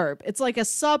suburb. It's like a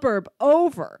suburb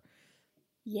over.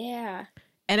 Yeah.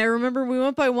 And I remember we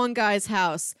went by one guy's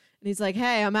house, and he's like,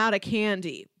 hey, I'm out of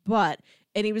candy.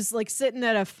 And he was like sitting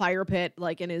at a fire pit,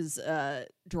 like in his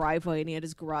driveway, and he had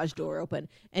his garage door open.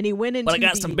 And he went into But I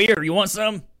got some beer. You want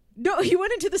some? No, he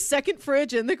went into the second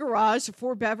fridge in the garage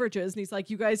for beverages, and he's like,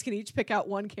 you guys can each pick out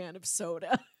one can of soda.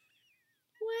 Wow.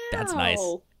 That's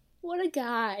nice. What a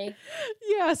guy.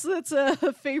 Yeah, so that's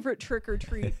a favorite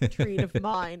trick-or-treat of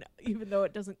mine, even though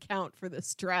it doesn't count for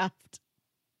this draft.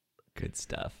 Good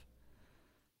stuff.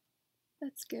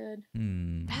 That's good.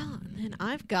 Well, and then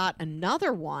I've got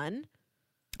another one.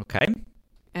 Okay.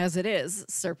 As it is,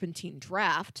 Serpentine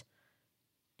Draft.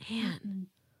 Man.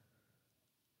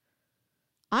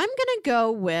 I'm going to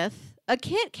go with a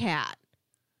Kit Kat.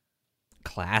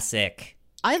 Classic.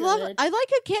 I like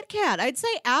a Kit Kat. I'd say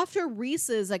after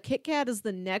Reese's, a Kit Kat is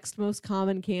the next most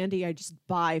common candy I just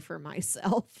buy for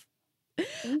myself.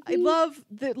 I love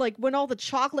that, like, when all the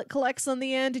chocolate collects on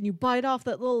the end and you bite off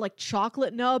that little like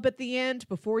chocolate nub at the end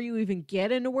before you even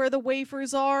get into where the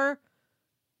wafers are.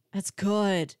 That's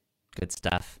good. Good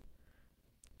stuff.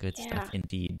 Good stuff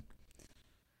indeed.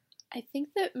 I think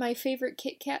that my favorite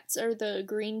Kit Kats are the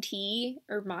green tea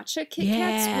or matcha Kit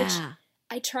Kats, which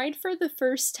I tried for the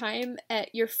first time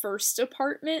at your first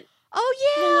apartment.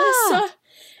 Oh, yeah! Melissa.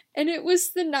 And it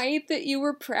was the night that you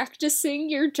were practicing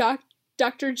your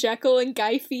Dr. Jekyll and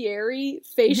Guy Fieri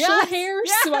facial hair.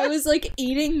 Yes. So I was like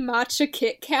eating matcha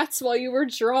Kit Kats while you were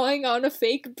drawing on a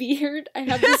fake beard. I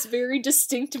have this very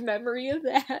distinct memory of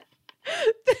that.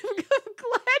 I'm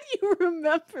glad you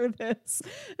remember this.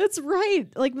 That's right.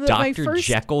 Like my first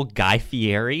Jekyll, Guy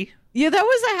Fieri. Yeah, that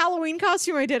was a Halloween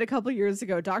costume I did a couple years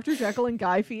ago. Dr. Jekyll and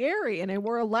Guy Fieri, and I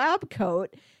wore a lab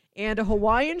coat and a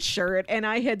Hawaiian shirt, and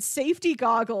I had safety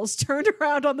goggles turned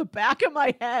around on the back of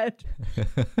my head,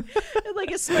 and like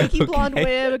a spiky blonde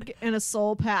wig and a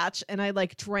soul patch, and I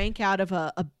like drank out of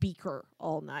a beaker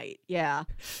all night. Yeah.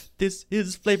 This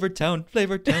is Flavor Town,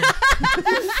 Flavor Town.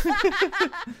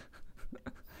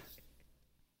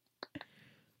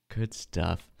 Good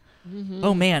stuff. Mm-hmm.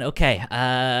 Oh man, okay.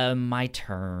 My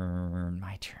turn.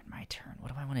 What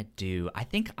do I want to do? I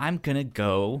think I'm gonna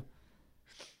go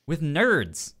with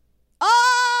Nerds.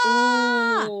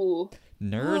 Oh!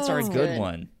 Nerds are a good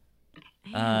one.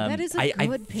 Man, that is a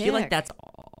good pick. I feel like that's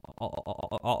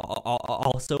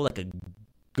also like a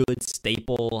good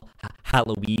staple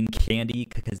Halloween candy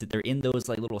because they're in those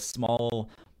like little small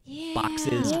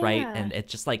boxes, right? Yeah. And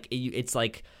it's just like it's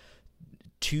like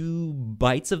 2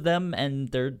 bites of them and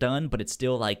they're done, but it's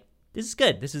still like this is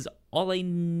good. This is all I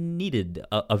needed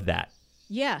of that.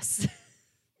 Yes.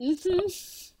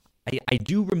 I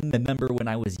do remember when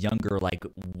I was younger, like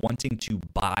wanting to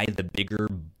buy the bigger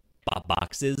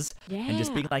boxes and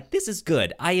just being like, "This is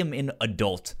good. I am an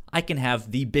adult. I can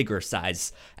have the bigger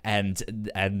size." And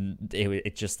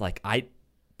it's just like I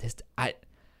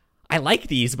like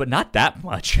these, but not that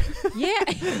much. Yeah.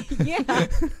 Yeah.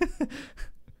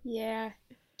 Yeah.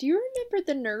 Do you remember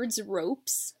the Nerds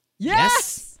ropes?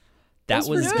 Yes. That Those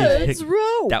was were gonna, Nerds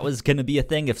rope. that was gonna be a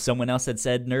thing. If someone else had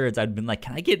said nerds, I'd been like,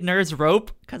 "Can I get nerds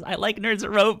rope? Because I like nerds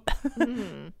rope."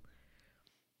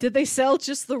 Did they sell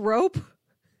just the rope?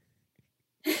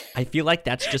 I feel like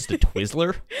that's just a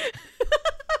Twizzler.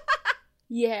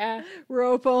 Yeah.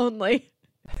 Rope only.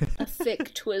 A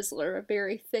thick Twizzler, a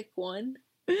very thick one.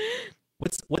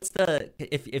 What's the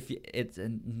if it's a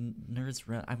nerds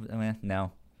rope?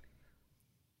 No.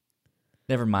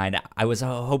 Never mind. I was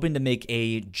hoping to make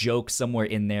a joke somewhere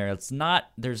in there. It's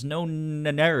not. There's no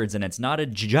nerds, and it's not a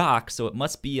jock, so it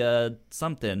must be a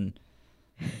something.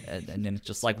 And then it's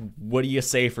just like, what do you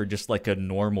say for just like a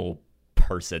normal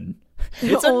person?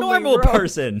 It's a Only normal rope.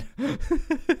 person.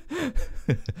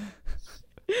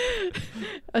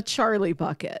 A Charlie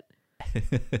bucket.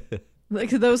 Like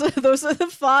those are the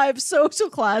 5 social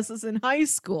classes in high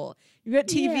school. You've got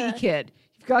TV Yeah. kid,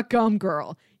 you've got gum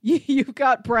girl, you've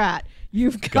got brat,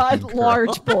 you've got Gum girl.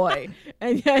 large boy,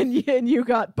 and you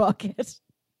got bucket.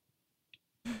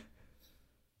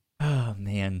 Oh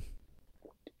man,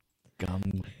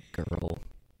 gum girl.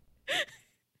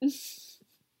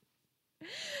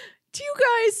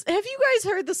 Have you guys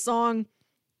heard the song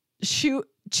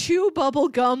Chew Bubble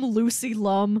Gum Lucy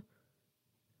Lum?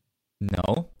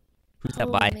 No, who's that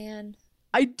Oh, by? man.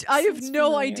 I have Sounds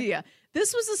no familiar. idea.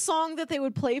 This was a song that they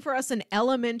would play for us in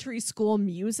elementary school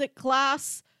music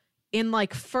class in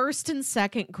like 1st and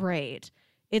 2nd grade.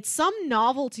 It's some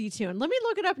novelty tune. Let me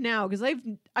look it up now because I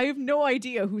have no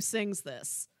idea who sings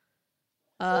this.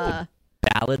 Ballad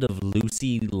of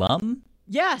Lucy Lum.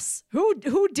 Yes,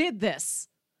 who did this?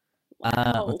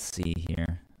 Wow. Let's see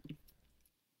here.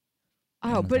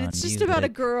 Oh, but Amazon it's just about a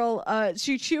Music. girl.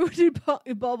 She chewed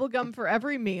bubble gum for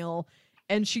every meal,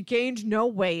 and she gained no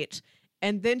weight.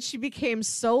 And then she became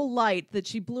so light that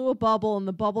she blew a bubble, and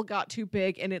the bubble got too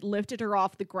big, and it lifted her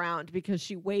off the ground because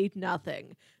she weighed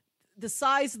nothing. The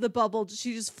size of the bubble,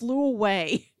 she just flew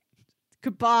away.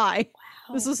 Goodbye.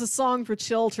 Wow. This was a song for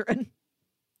children.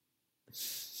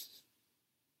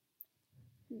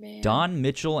 Man. Don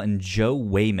Mitchell and Joe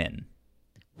Wayman.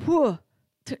 Whew.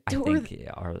 I think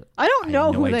are. I don't have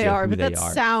know no who they idea are, who but they that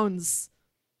are. sounds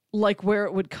like where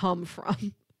it would come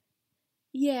from.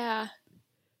 Yeah.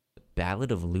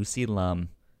 Ballad of Lucy Lum.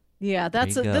 Yeah,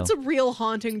 that's you that's go. a real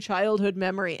haunting childhood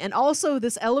memory. And also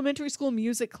this elementary school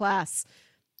music class.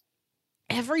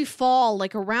 Every fall,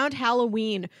 like around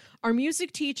Halloween, our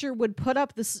music teacher would put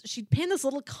up this, she'd pin this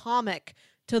little comic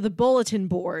to the bulletin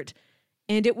board.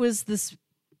 And it was this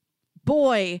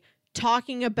boy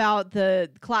talking about the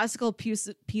classical piece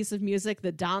of music,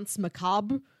 the Danse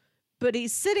Macabre. But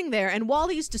he's sitting there, and while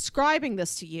he's describing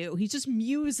this to you, he's just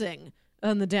musing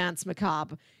on the Danse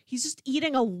Macabre. He's just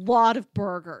eating a lot of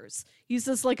burgers. He's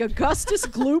this like Augustus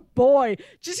Gloop boy,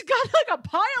 just got like a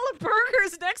pile of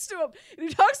burgers next to him. And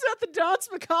he talks about the Danse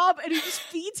Macabre, and he just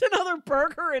feeds another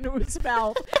burger into his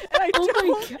mouth. And I Oh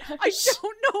my I gosh.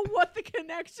 don't know what the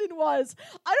connection was.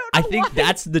 I don't know I think why.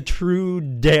 that's the true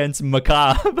dance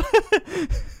macabre.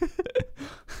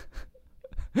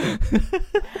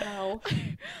 Wow.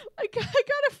 I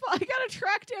gotta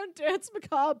track down Danse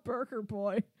Macabre Burger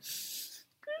Boy.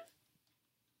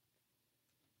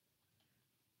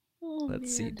 Oh,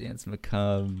 Let's see, man. dance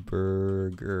macabre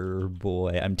burger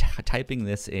boy. I'm typing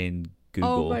this in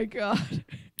Google. Oh my god.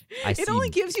 I It see. only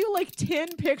gives you like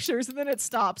 10 pictures and then it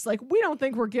stops. Like, we don't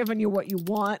think we're giving you what you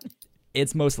want.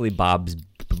 It's mostly Bob's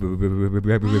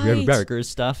Right. burger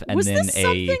stuff, and Was then this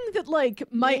something that like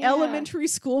my Yeah. elementary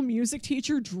school music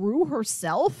teacher drew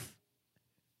herself?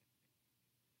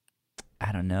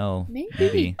 I don't know.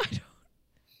 Maybe.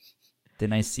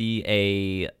 Then I see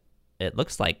it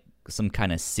looks like some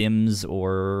kind of Sims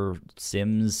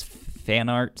fan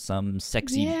art, some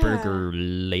sexy Yeah. burger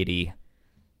lady.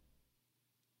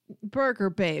 Burger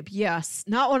Babe, yes.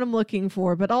 Not what I'm looking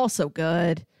for, but also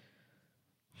good.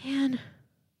 Man.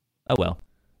 Oh well.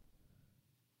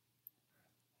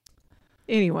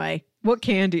 Anyway, what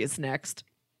candy is next?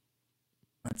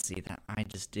 let's see that I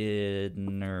just did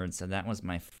nerd, so that was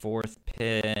my fourth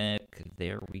pick.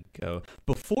 There we go.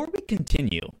 Before we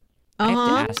continue, I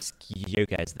have to ask you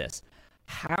guys this: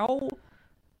 how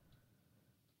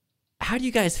do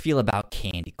you guys feel about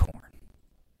candy corn?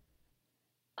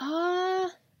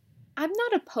 I'm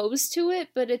not opposed to it,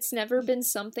 but it's never been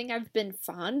something I've been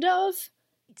fond of.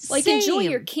 Like, Same. enjoy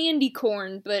your candy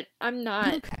corn, but I'm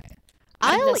not Okay.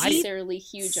 I'll necessarily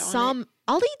huge on it. some.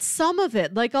 I'll eat some of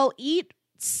it. Like I'll eat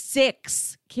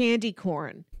 6 candy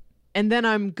corn, and then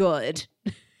I'm good.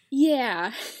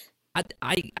 Yeah.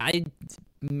 I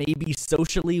maybe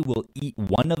socially will eat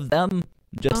one of them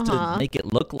just to make it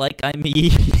look like I'm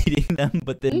eating them,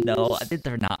 but then no,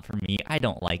 they're not for me. I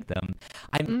don't like them.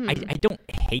 I don't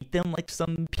hate them like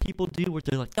some people do, where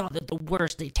they're like, oh, they're the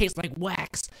worst. They taste like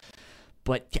wax.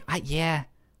 But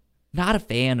not a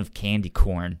fan of candy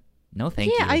corn. No,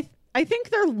 thank you. I think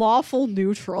they're lawful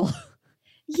neutral.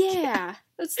 Yeah.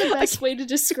 That's the best way to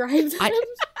describe them.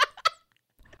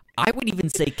 I would even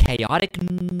say chaotic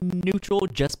neutral,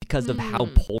 just because of how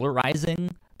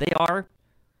polarizing they are.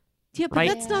 Yeah, but Right?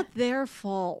 that's not their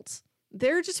fault.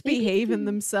 They're just behaving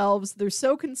themselves. They're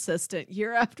so consistent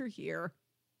year after year.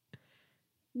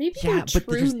 Maybe they're But true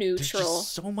there's neutral.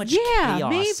 just so much Yeah,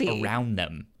 chaos maybe. around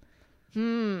them.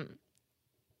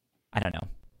 I don't know.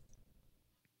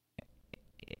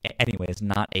 Anyways,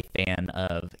 not a fan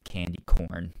of candy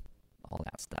corn, all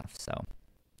that stuff. So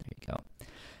there you go.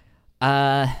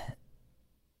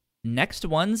 Next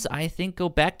ones, I think, go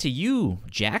back to you,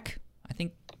 Jack. I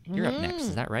think you're up next.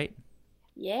 Is that right?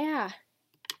 Yeah.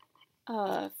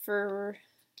 For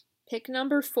pick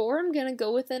number 4, I'm gonna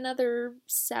go with another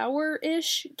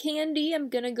sour-ish candy. I'm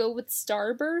gonna go with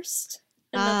Starburst,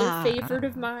 another favorite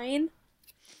of mine.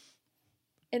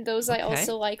 And those I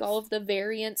also like all of the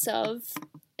variants of.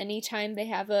 Anytime they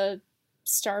have a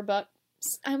Starbucks,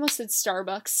 I almost said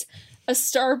Starbucks, a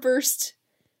Starburst,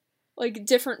 like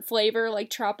different flavor, like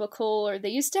tropical, or they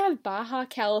used to have Baja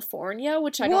California,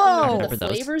 which I don't remember Remember the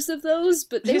those. flavors of those,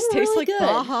 but they These were taste really like good.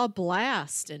 Baja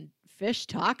Blast and fish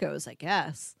tacos, I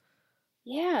guess.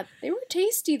 Yeah, they were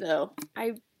tasty though.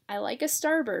 I like a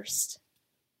Starburst.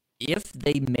 If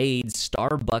they made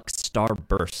Starbucks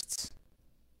Starbursts,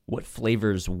 what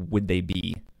flavors would they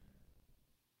be?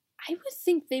 I would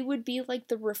think they would be like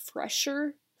the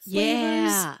refresher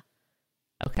flavors. Yeah.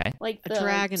 Okay. Like A the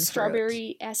dragon fruit.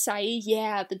 strawberry acai.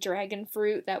 Yeah, the dragon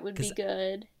fruit. That would be 'Cause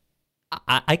good.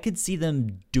 I could see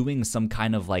them doing some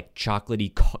kind of like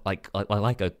chocolatey, like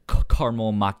a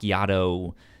caramel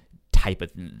macchiato type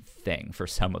of thing for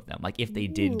some of them. Like if they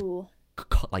did Ooh.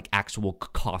 like actual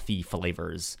coffee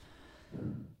flavors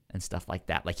and stuff like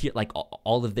that. Like here, like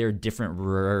all of their different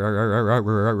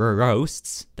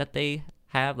roasts that they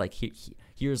have. Like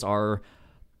here's our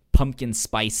pumpkin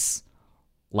spice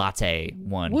latte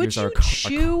one. Would Here's you our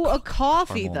chew a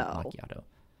coffee, caramel though? macchiato.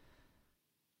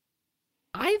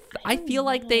 I feel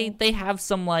like they have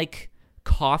some like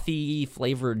coffee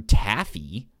flavored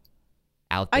taffy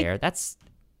out there. That's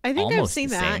I think I've almost seen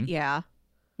the that, same. yeah.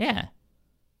 Yeah.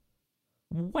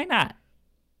 Why not?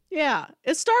 Yeah.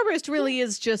 A Starburst really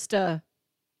is just a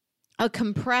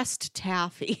compressed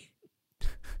taffy.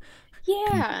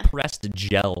 Yeah, Compressed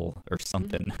gel or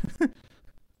something.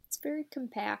 it's very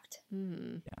compact.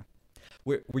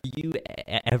 Were you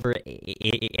ever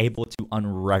able to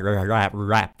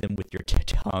unwrap them with your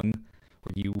tongue?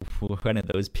 Were you one of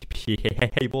those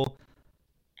people?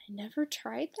 I never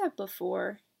tried that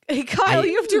before. Hey, Kyle,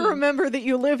 you have to remember that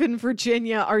you live in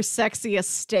Virginia, our sexiest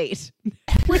state.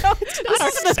 Not our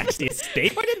sexiest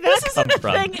state. Where did that This come isn't a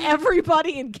from? thing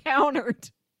everybody encountered.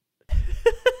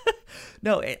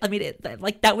 No, I mean,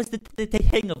 like that was the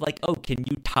thing of like, oh, can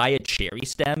you tie a cherry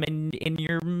stem in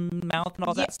your mouth and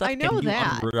all Yeah, that stuff? I know can you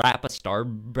that. unwrap a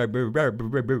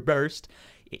starburst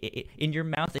in your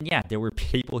mouth? And yeah, there were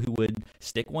people who would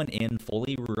stick one in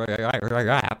fully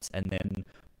wrapped and then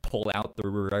pull out the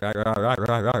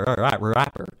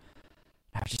wrapper.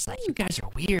 I was just like, you guys are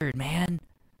weird, man.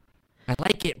 I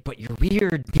like it, but you're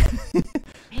weird.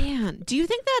 Man, do you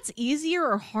think that's easier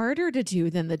or harder to do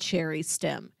than the cherry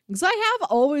stem? Because I have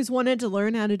always wanted to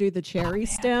learn how to do the cherry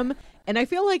stem, and I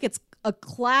feel like it's a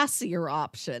classier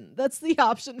option. That's the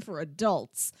option for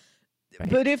adults. Right.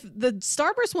 But if the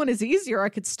Starburst one is easier, I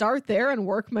could start there and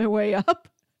work my way up.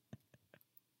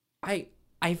 I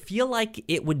feel like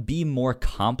it would be more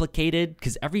complicated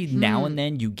because every now and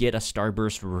then you get a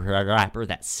Starburst wrapper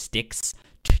that sticks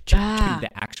to the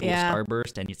actual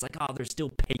Starburst, and it's like, oh, there's still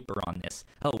paper on this.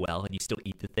 Oh well, and you still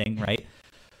eat the thing, right?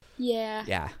 Yeah.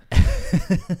 Yeah.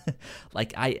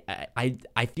 Like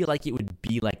I feel like it would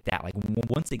be like that. Like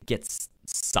once it gets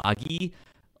soggy,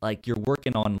 like you're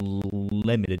working on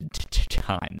limited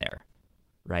time there,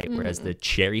 right? Whereas the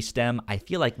cherry stem, I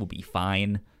feel like will be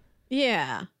fine.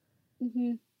 Yeah.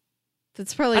 Mm-hmm.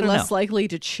 That's probably I don't less know. likely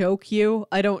to choke you.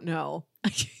 I don't know.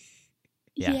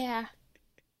 Yeah. Yeah.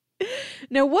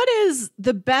 Now, what is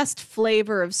the best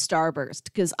flavor of Starburst?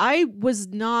 Because I was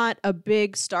not a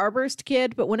big Starburst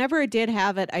kid, but whenever I did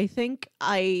have it, I think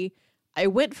I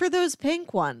went for those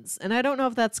pink ones, and I don't know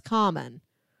if that's common.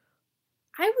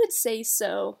 I would say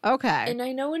so. Okay. And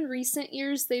I know in recent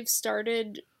years they've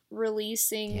started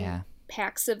releasing Yeah.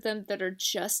 packs of them that are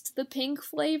just the pink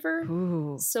flavor.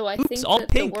 Ooh. So I Oops, think all that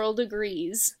pink. the world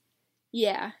agrees.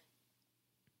 Yeah.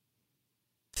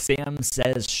 Sam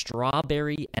says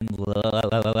strawberry and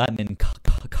lemon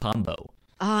combo.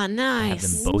 Ah, Have them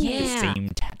nice. both at Yeah. the same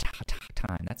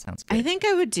time. That sounds good. I think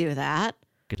I would do that.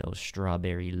 Good old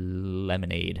strawberry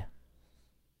lemonade.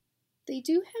 They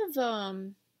do have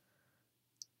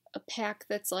a pack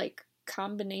that's like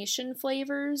combination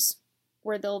flavors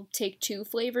where they'll take two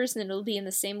flavors and it'll be in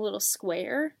the same little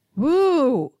square,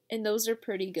 Woo. and those are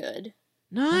pretty good.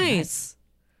 Nice.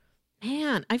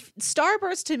 Man,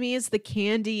 Starburst to me is the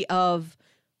candy of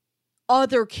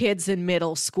other kids in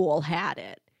middle school had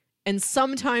it and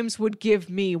sometimes would give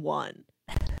me one.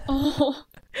 Oh,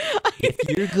 If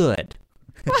you're good.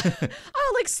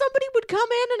 Oh, like somebody would come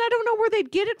in and I don't know where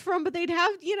they'd get it from, but they'd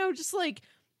have, just like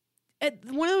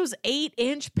one of those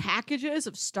 8-inch packages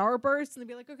of Starburst, and they'd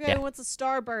be like, okay, Yeah. what's a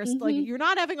Starburst? Like, Mhm. you're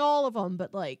not having all of them,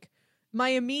 but like my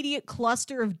immediate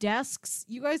cluster of desks,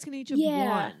 you guys can each have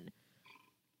Yeah. one.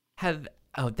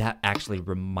 That actually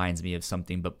reminds me of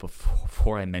something, but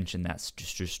before I mention that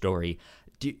story,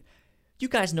 do you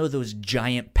guys know those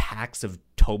giant packs of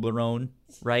Toblerone,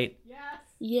 right?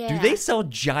 yeah. Do they sell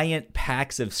giant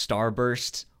packs of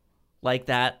Starburst like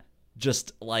that?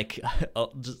 Just like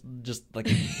just like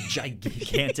a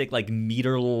gigantic like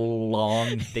meter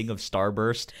long thing of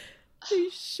Starburst. They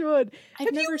should.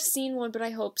 I've never seen one, but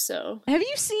I hope so. Have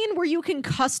you seen where you can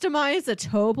customize a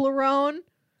Toblerone?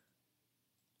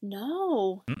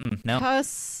 No. No.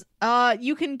 Because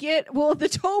you can get, the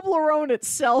Toblerone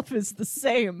itself is the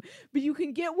same, but you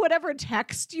can get whatever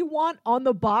text you want on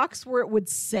the box where it would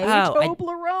say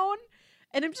Toblerone.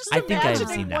 And I'm just I think I've imagining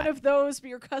seen one that. of those, but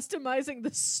you're customizing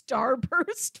the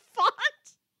Starburst font.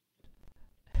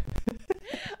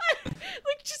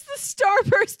 Like just the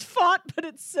Starburst font, but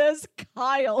it says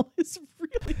Kyle is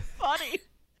really funny.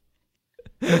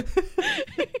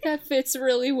 That fits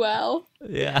really well.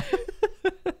 Yeah.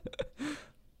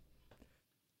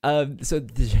 So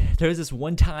there was this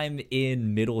one time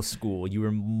in middle school. You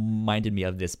reminded me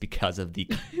of this because of the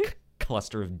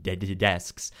cluster of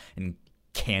desks and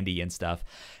candy and stuff.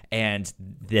 And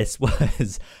this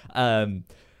was,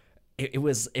 it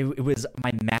was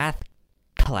my math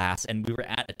class, and we were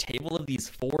at a table of these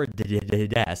 4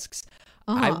 desks.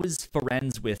 I was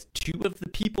friends with 2 of the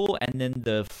people, and then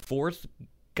the 4th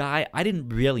guy I didn't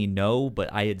really know,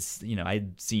 but I'd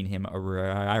seen him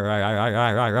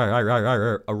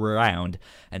around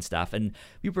and stuff, and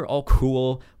we were all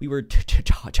cool. We were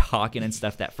talking and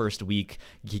stuff that first week,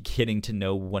 getting to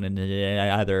know one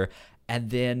another, and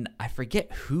then I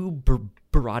forget who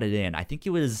brought it in. I think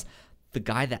it was the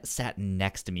guy that sat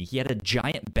next to me. He had a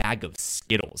giant bag of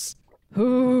Skittles,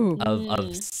 Ooh.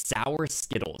 of sour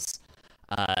Skittles.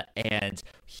 And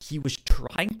he was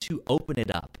trying to open it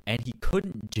up, and he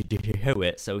couldn't do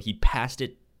it, so he passed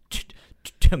it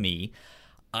to me.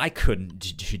 I couldn't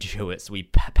do it, so we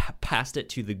passed it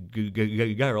to the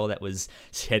girl that was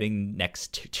sitting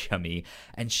next to me,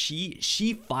 and she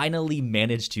finally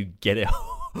managed to get it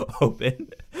open,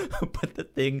 but the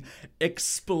thing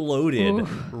exploded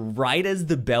right as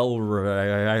the bell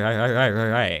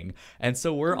rang, and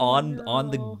so we're on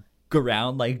the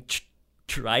ground like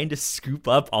trying to scoop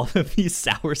up all of these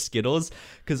sour Skittles,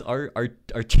 because our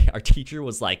teacher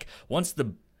was like, once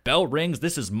the bell rings,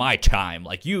 this is my time.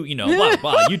 Like you blah,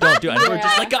 blah, you don't do it. And we're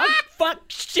just like, fuck,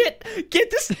 shit,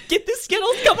 get this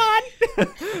Skittles, come on.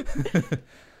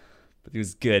 But it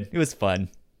was good. It was fun.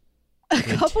 A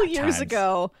couple years times.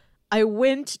 ago, I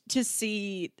went to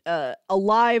see a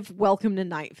live Welcome to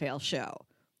Night Vale show.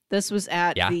 This was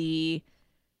at the...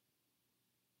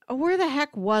 where the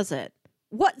heck was it?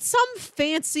 Some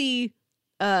fancy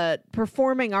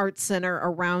performing arts center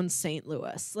around St.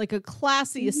 Louis, like a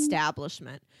classy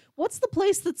establishment. What's the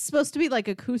place that's supposed to be like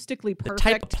acoustically The perfect?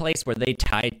 type of place where they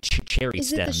tie cherry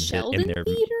Is it the stems Sheldon in their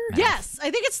Theater? mouth. Yes, I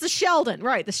think it's the Sheldon,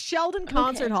 right? The Sheldon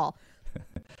Concert Okay. Hall.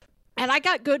 And I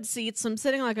got good seats. So I'm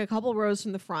sitting like a couple rows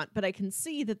from the front, but I can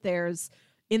see that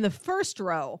in the first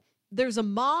row, there's a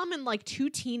mom and like 2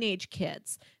 teenage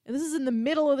kids. And this is in the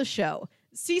middle of the show.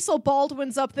 Cecil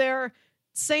Baldwin's up there.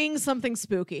 saying something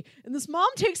spooky. And this mom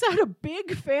takes out a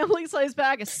big family-sized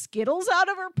bag of Skittles out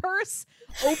of her purse,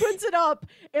 opens it up,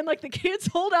 and like the kids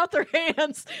hold out their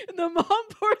hands, and the mom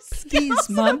pours Skittles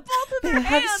in both of their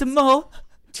have hands. some more.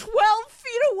 12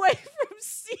 feet away from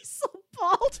Cecil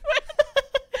Baldwin.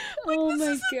 Like, Oh this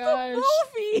my isn't gosh. the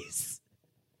movies.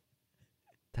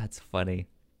 That's funny.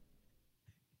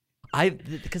 I've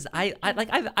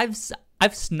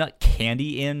snuck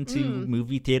candy into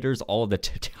movie theaters all the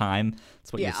time.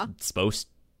 That's what you're supposed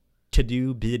to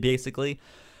do, basically.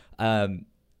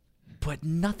 But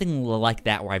nothing like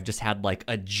that where I've just had like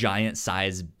a giant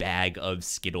size bag of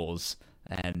Skittles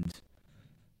and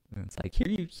it's like here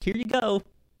you go.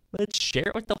 Let's share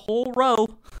it with the whole row.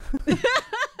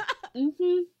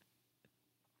 Mm-hmm.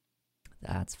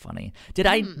 That's funny.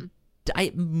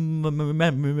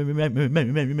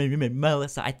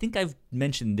 Melissa, I think I've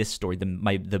mentioned this story,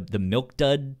 the Milk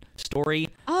Dud story.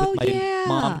 Oh, with my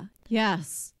mom.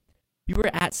 Yes. We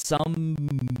were at some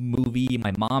movie.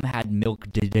 My mom had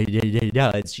Milk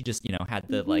Duds. She just, had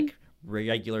the like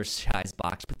regular size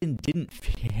box, but then didn't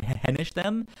finish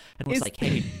them and was like,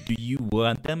 "Hey, do you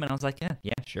want them?" And I was like, "Yeah,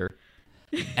 sure."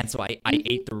 And so I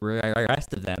ate the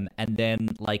rest of them, and then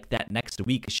like that next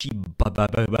week, she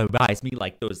buys me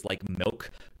like those like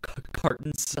milk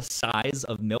cartons size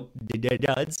of Milk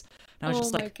Duds, and I was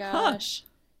just like, gosh.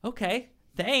 "Huh, okay,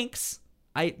 thanks.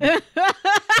 I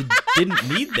didn't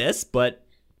need this, but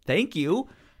thank you."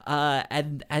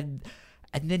 And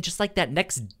then just like that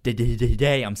next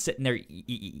day, I'm sitting there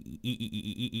eating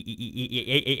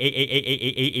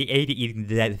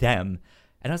them,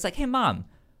 and I was like, "Hey, Mom,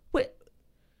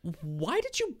 why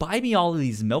did you buy me all of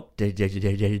these Milk Duds?"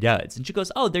 And she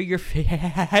goes, "Oh, they're your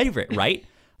favorite, right?" I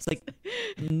was like,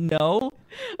 "No,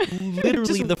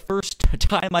 literally the first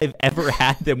time I've ever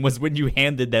had them was when you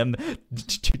handed them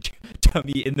to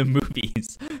me in the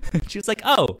movies." She was like,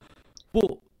 "Oh,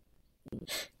 well,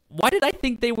 why did I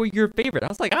think they were your favorite?" I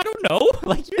was like, "I don't know.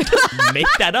 Like, you just make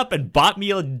that up and bought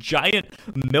me a giant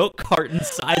milk carton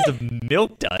size of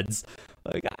Milk Duds."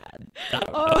 Like, I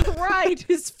don't know. Right.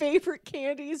 His favorite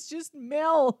candy is just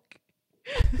milk.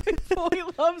 Boy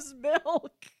loves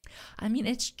milk. I mean,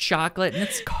 it's chocolate and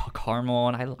it's caramel,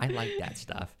 and I like that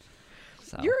stuff.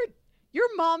 So.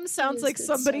 Your mom sounds like good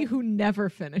somebody stuff. who never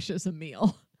finishes a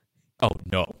meal. Oh,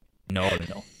 no,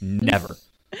 never.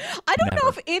 I don't know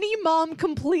if any mom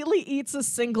completely eats a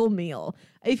single meal.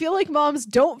 I feel like moms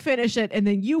don't finish it and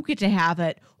then you get to have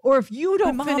it. Or if you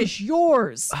don't finish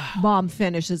yours, mom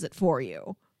finishes it for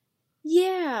you.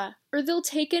 Yeah. Or they'll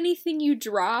take anything you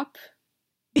drop.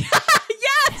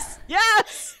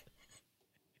 Yes!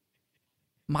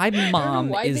 My I don't mom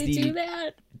know why is they the do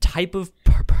that. type of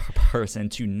person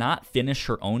to not finish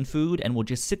her own food and will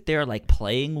just sit there like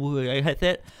playing with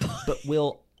it, but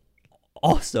will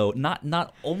also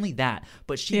not only that,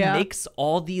 but she makes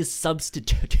all these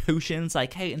substitutions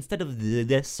like, "Hey, instead of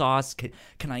this sauce,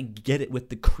 can I get it with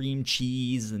the cream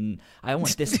cheese, and I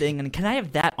want this thing, and can I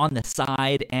have that on the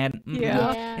side, and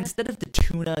instead of the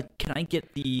tuna, can I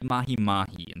get the mahi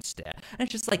instead?" And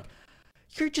it's just like,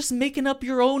 you're just making up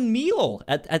your own meal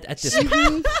at this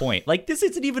point. Like, this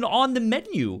isn't even on the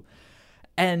menu.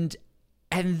 And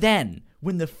then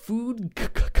when the food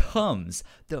comes,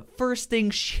 the first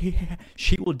thing she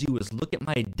will do is look at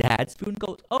my dad's food and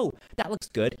go, "Oh, that looks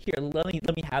good. Here, let me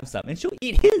have some." And she'll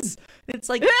eat his. And it's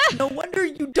like, no wonder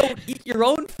you don't eat your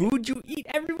own food. You eat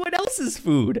everyone else's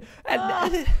food.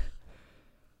 And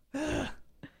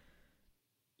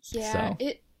yeah, so,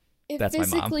 it that's my mom.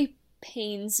 physically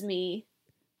pains me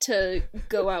to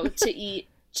go out to eat.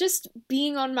 Just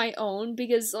being on my own,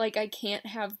 because like I can't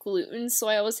have gluten, so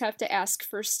I always have to ask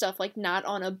for stuff like not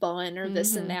on a bun or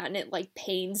this and that, and it like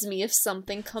pains me if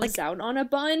something comes out on a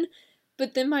bun.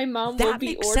 But then my mom will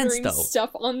be ordering stuff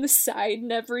on the side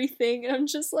and everything, and I'm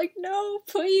just like, "No,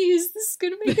 please, this is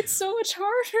gonna make it so much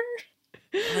harder."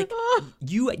 Like,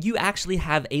 you actually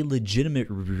have a legitimate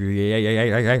reason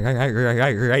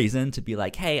to be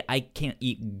like, "Hey, I can't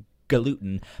eat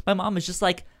gluten." My mom is just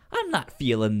like, "I'm not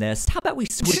feeling this. How about we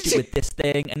switch it with this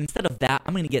thing? And instead of that,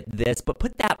 I'm going to get this, but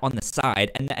put that on the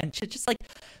side." And she's just like,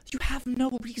 "You have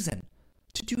no reason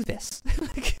to do this.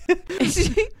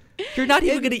 You're not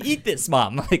even going to eat this,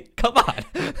 Mom. Like, come on."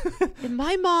 And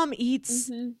my mom eats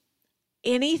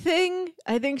anything.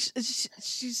 I think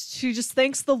she just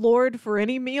thanks the Lord for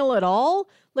any meal at all.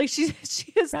 Like she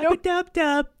has no dub.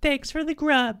 Thanks for the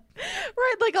grub.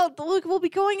 Right, like we'll be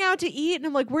going out to eat, and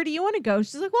I'm like, "Where do you want to go?"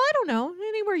 She's like, "Well, I don't know,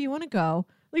 anywhere you want to go."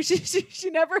 Like she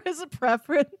never has a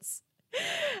preference.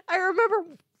 I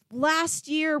remember last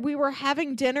year we were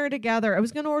having dinner together. I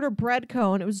was going to order bread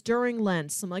cone. It was during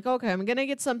Lent. So I'm like, "Okay, I'm going to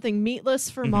get something meatless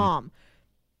for Mom."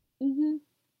 Mm-hmm.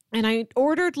 and I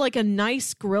ordered like a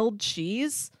nice grilled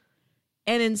cheese,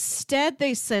 and instead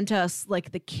they sent us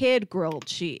like the kid grilled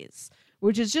cheese,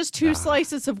 which is just two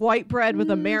slices of white bread with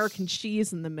American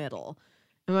cheese in the middle.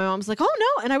 And my mom's like, oh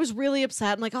no. And I was really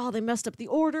upset. I'm like, oh, they messed up the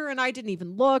order. And I didn't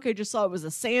even look. I just saw it was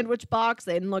a sandwich box.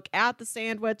 They didn't look at the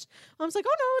sandwich. I was like,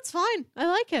 oh no, it's fine. I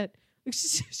like it.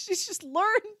 She's just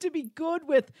learned to be good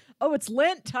with, oh, it's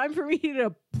Lent. Time for me to eat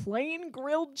a plain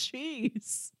grilled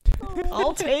cheese.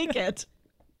 I'll take it.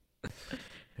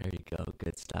 There you go.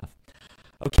 Good stuff.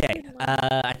 Okay.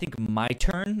 I think my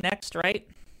turn next, right?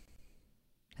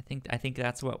 I think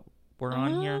that's what we're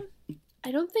on here.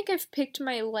 I don't think I've picked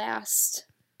my last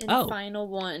and final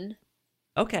one.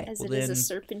 Okay. As it is a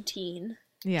serpentine.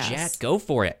 Yeah. Jet, go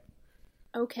for it.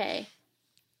 Okay.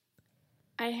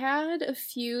 I had a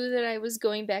few that I was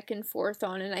going back and forth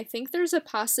on, and I think there's a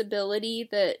possibility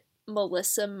that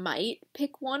Melissa might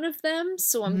pick one of them,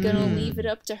 so I'm going to leave it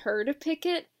up to her to pick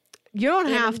it. You don't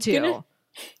have to.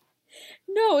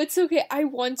 No, it's okay. I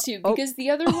want to, because the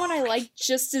other one I like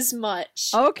just as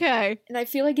much. Okay. And I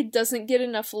feel like it doesn't get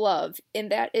enough love,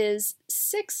 and that is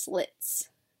Sixlets.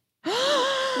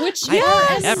 Which are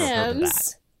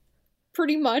M&Ms,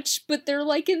 pretty much, but they're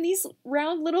like in these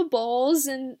round little balls,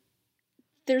 and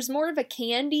there's more of a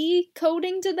candy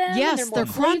coating to them. Yes, and they're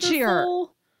crunchier. flavorful.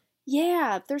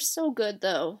 Yeah, they're so good,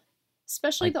 though.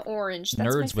 Especially Like the orange.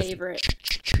 That's my nerds favorite.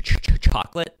 with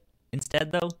chocolate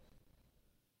instead, though?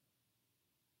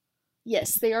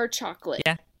 Yes, they are chocolate.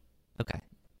 Yeah. Okay.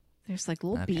 There's like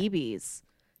little Okay. BBs.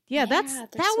 Yeah, they're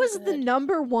that so was the good.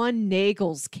 number one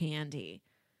Nagel's candy.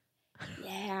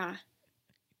 Yeah.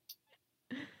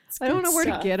 It's I don't good know where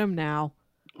stuff. to get them now.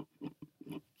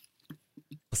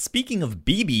 Speaking of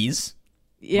BBs,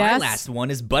 Yes. my last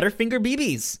one is Butterfinger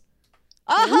BBs.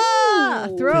 Aha! Ooh.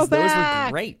 'Cause Throwback. those were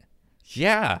great.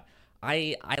 Yeah.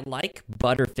 I like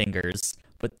Butterfingers,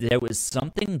 but there was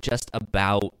something just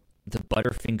about the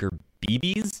Butterfinger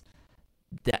BBs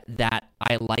that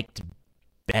I liked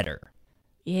better.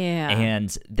 Yeah.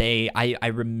 And I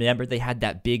remember they had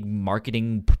that big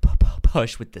marketing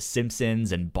push with The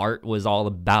Simpsons, and Bart was all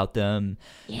about them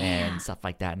and stuff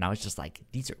like that. And I was just like,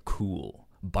 these are cool.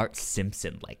 Bart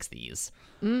Simpson likes these.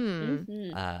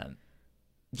 Mhm.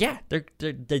 Yeah, they're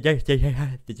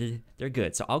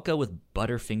good. So I'll go with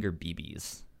Butterfinger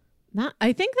BBs.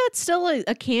 I think that's still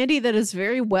a candy that is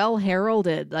very well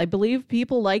heralded. I believe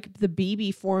people like the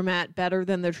BB format better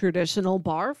than the traditional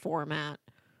bar format.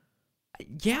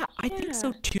 Yeah, I think so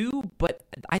Yeah. too. But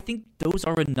I think those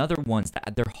are another ones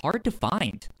that they're hard to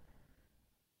find.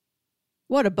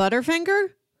 What, a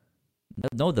Butterfinger?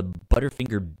 No, the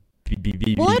Butterfinger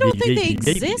BB. Well, I don't think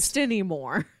they exist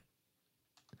anymore.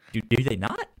 Do they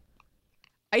not?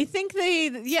 I think they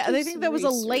think that was a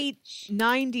late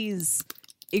 90s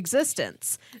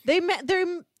existence. They're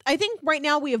I think right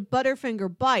now we have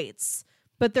Butterfinger Bites,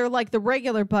 but they're like the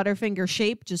regular Butterfinger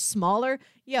shape, just smaller.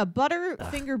 Yeah,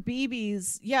 Butterfinger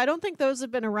BBs. Yeah, I don't think those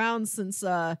have been around since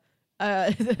Lame.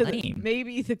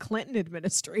 maybe the Clinton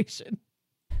administration.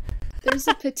 There's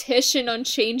a petition on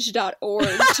change.org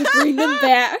to bring them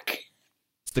back.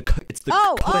 It's the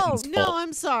Oh, Clintons' no, fault.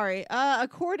 I'm sorry.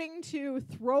 According to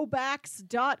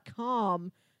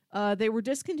throwbacks.com, they were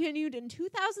discontinued in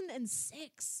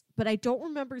 2006, but I don't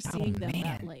remember seeing them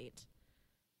that man. late.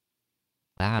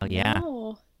 Wow, yeah.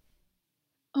 Oh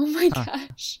my Huh.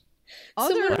 gosh.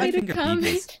 Other Someone made a Butterfinger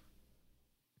comment.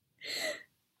 BBs.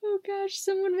 Oh gosh,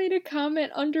 someone made a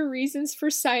comment under reasons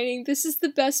for signing. This is the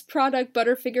best product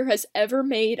Butterfinger has ever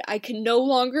made. I can no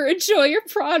longer enjoy your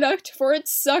product, for it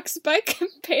sucks by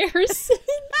comparison.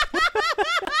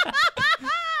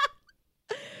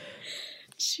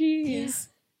 Jeez.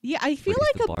 Yeah, I feel Raise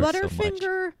like the a bar so much.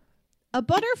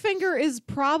 Butterfinger is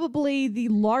probably the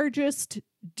largest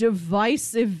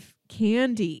divisive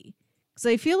candy. Because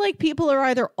I feel like people are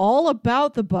either all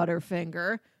about the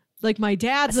Butterfinger, like my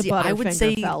dad's See, a I would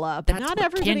say Butterfinger fella, but that's not what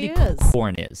everybody candy is.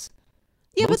 corn is.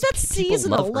 Yeah, but Most that's people love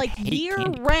seasonal, or like hate year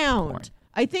candy corn. round.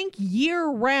 I think year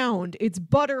round, it's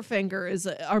Butterfinger is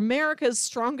America's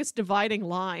strongest dividing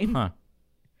line.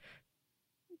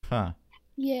 Huh.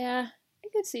 Yeah, I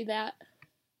could see that.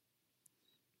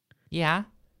 Yeah,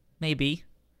 maybe.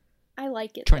 I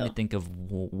like it Trying though. to think of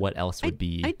what else would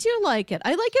be. I do like it.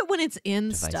 I like it when it's in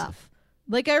Divisive. stuff.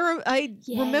 Like I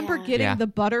remember Yeah. getting Yeah. the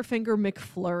Butterfinger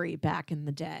McFlurry back in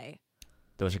the day.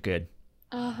 Those are good.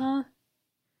 Uh-huh.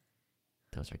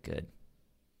 Those are good.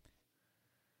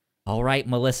 All right,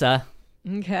 Melissa,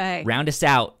 Okay. round us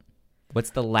out. What's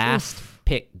the last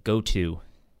pick go to?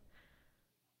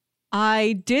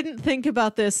 I didn't think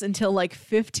about this until like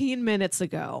 15 minutes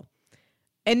ago.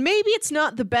 And maybe it's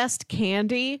not the best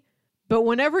candy, but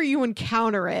whenever you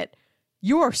encounter it,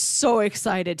 you are so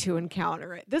excited to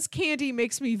encounter it. This candy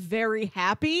makes me very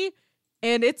happy,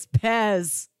 and it's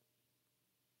Pez.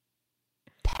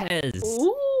 Pez.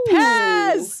 Ooh.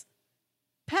 Pez!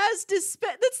 Pez That's the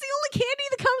only candy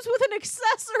that comes with an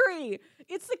accessory.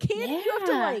 It's the candy you have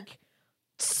to, Yeah. like,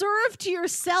 serve to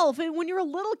yourself. And when you're a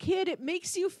little kid, it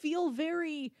makes you feel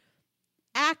very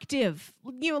active.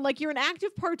 You know, like you're an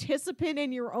active participant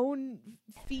in your own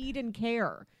feed and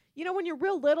care. You know, when you're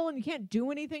real little and you can't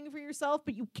do anything for yourself,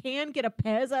 but you can get a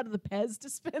Pez out of the Pez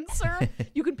dispenser.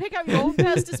 You can pick out your own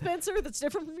Pez dispenser that's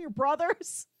different from your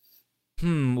brother's.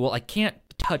 Well, I can't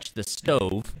touch the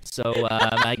stove, so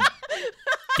I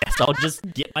guess I'll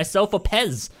just get myself a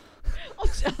Pez.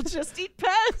 I'll just eat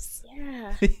Pez.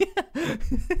 Yeah.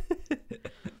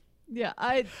 Yeah,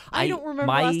 I I- don't remember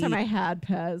my- last time I had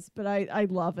Pez, but I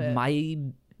love it. My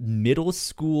middle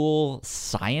school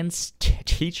science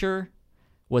teacher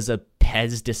was a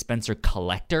Pez dispenser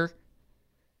collector.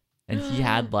 And he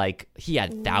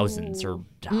had thousands or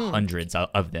hundreds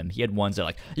of them. He had ones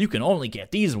that you can only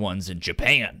get these ones in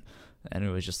Japan. And it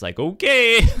was just like,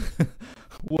 okay.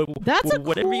 That's a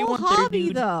whatever you cool want there, hobby,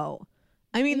 dude. though.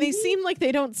 I mean, they seem like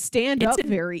they don't stand It's up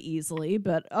very easily,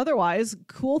 but otherwise,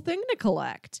 cool thing to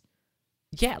collect.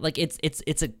 Yeah,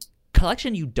 it's a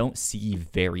collection you don't see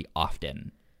very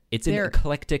often. It's an There-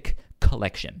 eclectic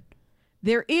collection.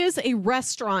 There is a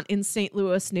restaurant in St.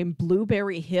 Louis named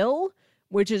Blueberry Hill,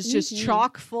 which is just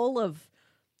chock full of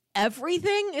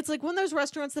everything. It's like one of those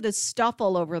restaurants that has stuff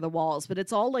all over the walls, but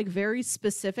it's all like very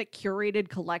specific curated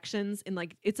collections. And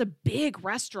like it's a big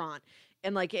restaurant.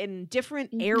 And like in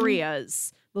different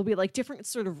areas, there'll be like different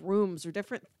sort of rooms or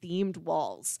different themed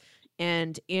walls.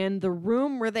 And in the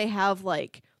room where they have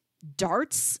like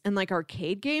darts and like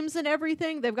arcade games and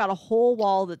everything, they've got a whole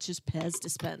wall that's just Pez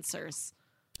dispensers.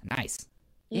 Nice.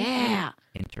 Yeah.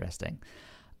 Interesting.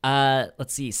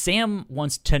 Let's see. Sam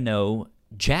wants to know,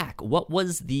 Jack, what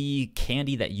was the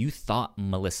candy that you thought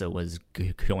Melissa was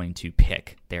going to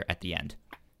pick there at the end?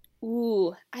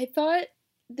 Ooh, I thought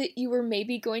that you were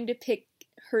maybe going to pick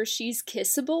Hershey's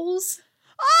Kissables.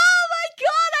 Oh my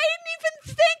god, I didn't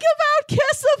even think about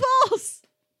Kissables!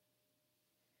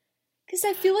 Because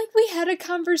I feel like we had a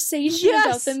conversation Yes.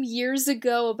 about them years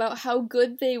ago about how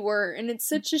good they were, and it's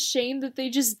such a shame that they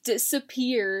just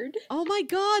disappeared. Oh my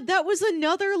god, that was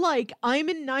another like, I'm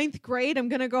in 9th grade, I'm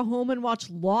gonna go home and watch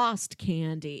Lost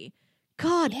candy.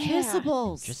 God, Yeah.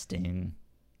 Kissables. Interesting.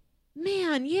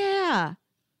 Man, yeah.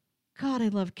 God, I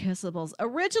love Kissables.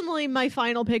 Originally, my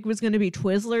final pick was going to be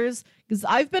Twizzlers because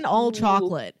I've been all Ooh.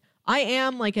 chocolate. I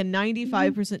am like a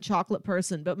 95% chocolate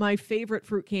person, but my favorite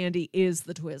fruit candy is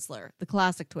the Twizzler, the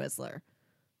classic Twizzler.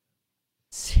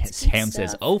 Sam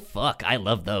says, stuff. oh, fuck, I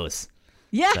love those.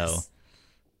 Yes. So,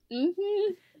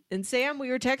 Mm-hmm. And Sam, we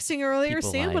were texting earlier.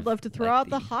 People Sam would live love to throw like out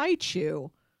the the- High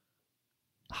Chew.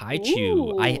 Hi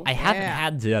Chew. I Ooh, haven't yeah.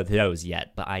 had those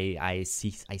yet, but I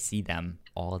see them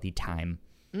all the time.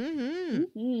 Mm-hmm.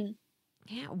 Mm.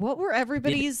 Yeah. What were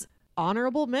everybody's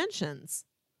honorable mentions?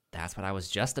 That's what I was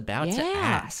just about to Yeah.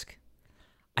 ask.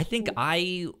 I think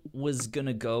I was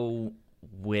gonna go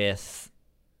with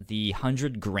the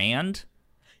 100 grand.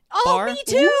 Oh, Bar? me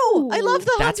too. I love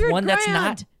the 100 That's one that's grand.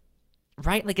 not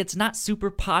right. Like it's not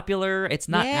super popular. It's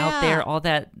not Yeah. out there all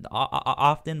that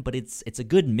often, but it's a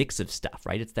good mix of stuff,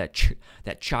 right? It's that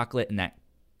that chocolate and that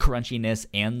crunchiness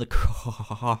and the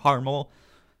caramel.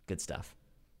 Good stuff.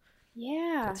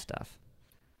 Yeah. Good stuff.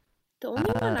 The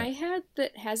only one I had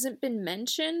that hasn't been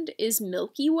mentioned is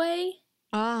Milky Way.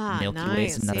 Ah, Milky nice.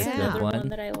 Way's another That's good yeah. another one. one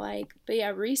that I like. But yeah,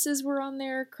 Reese's were on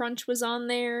there. Crunch was on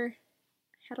there.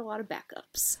 Had a lot of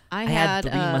backups. I I had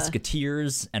Three uh,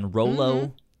 Musketeers and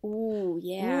Rolo. Ooh,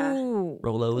 yeah. Ooh.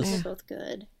 Rolos. Those are both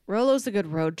good. Rolo's a good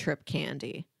road trip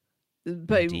candy.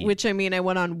 But Indeed. which I mean, I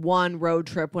went on one road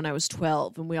trip when I was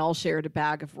 12 and we all shared a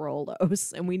bag of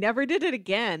Rolos and we never did it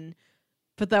again.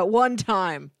 But that one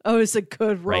time, it was a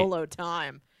good Right. Rolo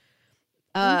time.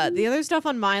 The other stuff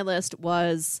on my list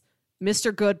was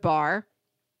Mr. Goodbar.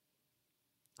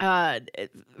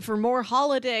 For more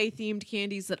holiday themed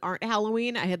candies that aren't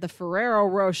Halloween, I had the Ferrero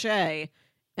Rocher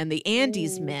and the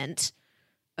Andes Ooh. Mint.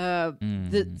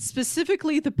 Mm.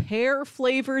 Specifically the pear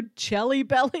flavored Jelly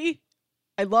Belly.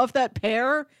 I love that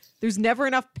pear. There's never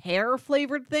enough pear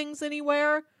flavored things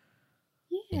anywhere.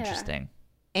 Yeah. Interesting.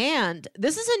 And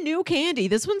this is a new candy.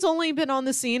 This one's only been on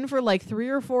the scene for like 3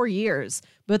 or 4 years.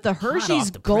 But the Hot off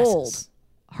Hershey's the Gold. presses.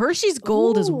 Hershey's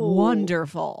Gold is Ooh.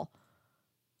 wonderful.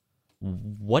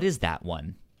 What is that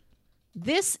one?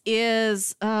 This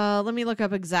is let me look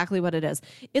up exactly what it is.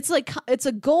 It's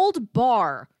a gold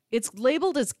bar. It's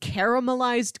labeled as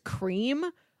caramelized cream.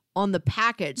 on the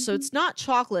package. So Mhm. it's not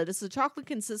chocolate. It's a chocolate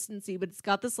consistency, but it's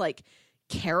got this like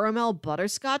caramel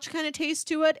butterscotch kind of taste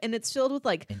to it, and it's filled with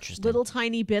like Interesting. little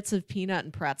tiny bits of peanut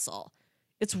and pretzel.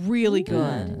 It's really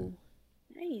good. Ooh,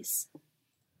 nice.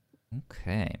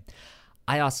 Okay.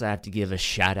 I also have to give a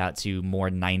shout out to more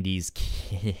 90s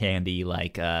candy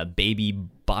like baby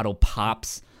bottle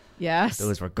pops. Yes.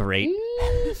 Those were great.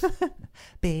 Mm.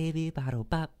 Baby bottle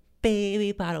pop,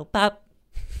 baby bottle pop.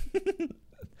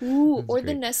 Ooh, That's or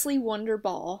the great. Nestle Wonder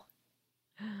Ball.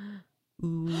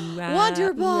 Ooh,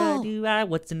 Wonder Ball.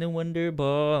 What's in the Wonder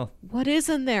Ball? What is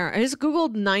in there? I just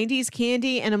Googled 90s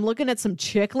candy and I'm looking at some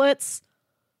chiclets.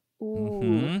 Ooh.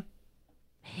 Mhm.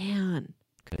 Man.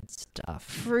 Good stuff.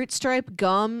 Fruit stripe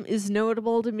gum is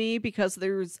notable to me because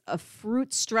there's a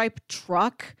fruit stripe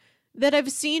truck that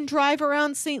I've seen drive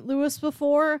around St. Louis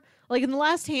before. Like in the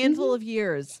last handful of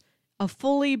years, a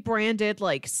fully branded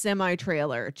like semi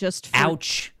trailer just for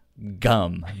Ouch.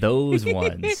 Gum. Those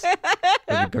ones.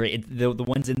 Were great. The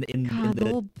ones in God, the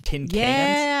little- tin cans.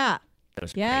 Yeah.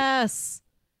 Those were great. Yes.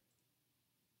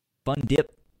 Fun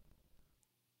dip.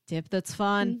 Dip that's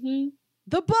fun. Mm-hmm.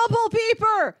 The bubble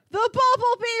beeper! The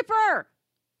bubble beeper!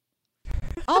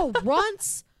 Oh,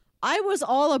 runts. I was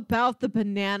all about the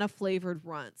banana flavored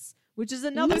runts, which is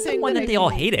another That's the thing one that I they all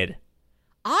love. hated.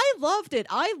 I loved it.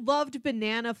 I loved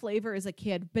banana flavor as a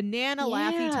kid. Banana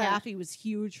Laffy Yeah. Taffy was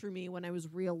huge for me when I was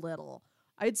real little.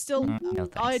 I'd still No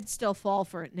thanks. I'd still fall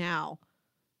for it now.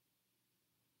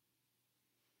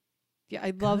 Yeah,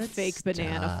 I love Good fake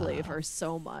banana stuff. flavor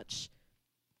so much.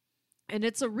 And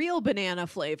it's a real banana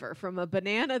flavor from a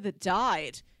banana that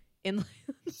died in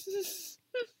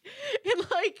in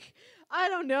like I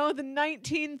don't know, the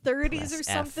 1930s Press or F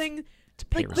something. to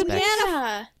pay Like respect.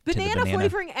 Yeah. the Banana banana.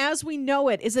 flavoring as we know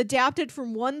it is adapted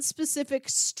from one specific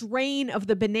strain of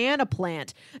the banana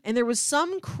plant. And there was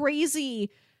some crazy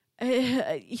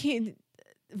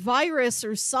virus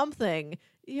or something,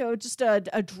 just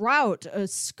a drought, a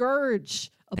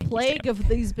scourge, a Thank you, plague Sam. of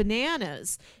these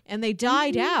bananas, and they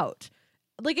died out.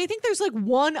 Like, I think there's like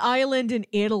one island in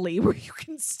Italy where you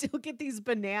can still get these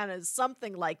bananas,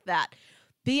 something like that.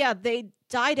 But yeah, they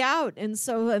died out. And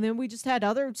then we just had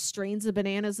other strains of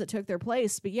bananas that took their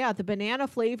place. But yeah, the banana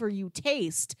flavor you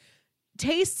tastes,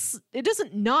 it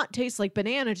doesn't not taste like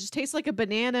banana. It just tastes like a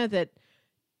banana that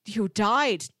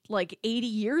died like 80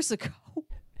 years ago.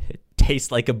 It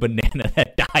tastes like a banana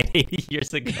that died 80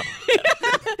 years ago.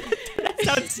 That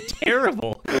sounds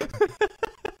terrible.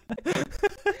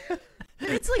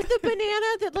 It's like the banana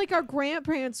that like our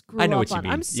grandparents grew I know up what you on.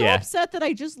 mean. I'm so Yeah. upset that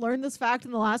I just learned this fact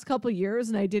in the last couple of years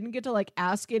and I didn't get to like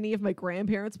ask any of my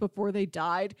grandparents before they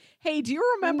died. Hey, do you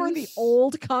remember the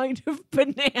old kind of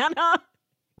banana?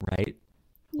 Right?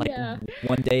 Like Yeah.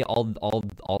 one day,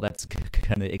 all that's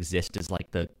gonna exist is like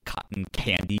the cotton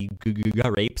candy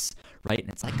grapes, right? And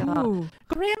it's like, Ooh.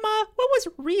 Grandma, what was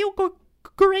real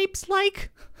grapes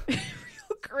like?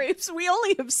 Grapes. We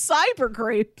only have cyber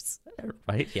grapes.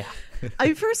 Right? Yeah.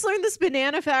 I first learned this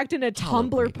banana fact in a Hollow Tumblr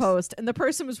grapes. post, and the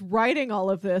person was writing all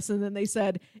of this, and then they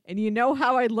said, and you know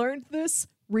how I learned this?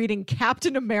 Reading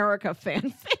Captain America fan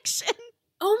fiction.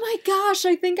 Oh my gosh,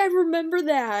 I think I remember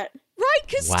that. Right,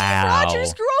 because Wow. Steve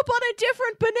Rogers grew up on a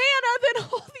different banana than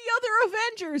all the other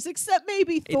Avengers, except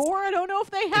maybe Thor. I don't know if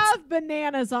they have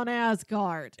bananas on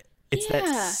Asgard. It's Yeah.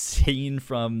 that scene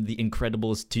from The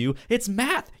Incredibles 2. It's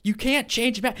math. You can't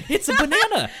change math. It's a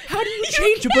banana. How do you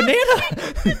change a banana?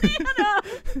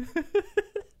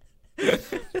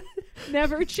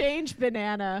 Never change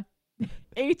banana.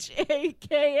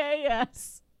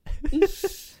 HAKAS.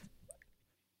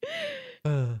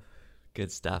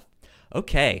 Good stuff.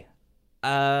 Okay.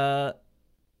 Well,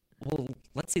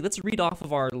 let's see. Let's read off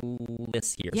of our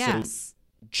list here. Yes.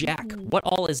 So, Jack, what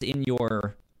all is in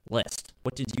your list?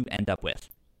 What did you end up with?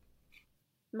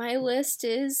 My list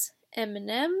is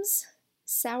M&M's,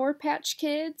 Sour Patch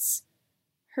Kids,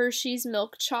 Hershey's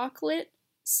Milk Chocolate,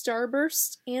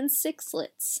 Starburst, and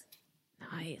Sixlets.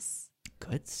 Nice.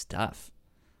 Good stuff.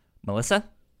 Melissa?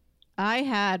 I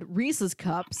had Reese's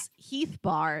Cups, Heath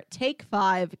Bar, Take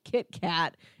 5, Kit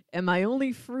Kat, and my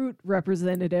only fruit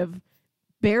representative,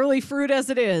 barely fruit as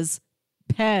it is,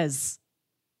 Pez.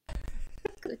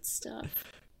 Good stuff.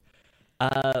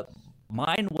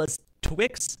 Mine was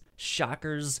Twix,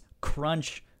 Shockers,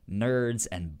 Crunch, Nerds,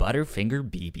 and Butterfinger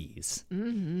BBs.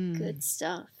 Mm-hmm. Good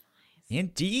stuff.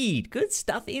 Indeed. Good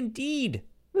stuff indeed.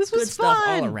 This Good was stuff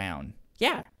fun. all around.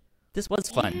 Yeah. This was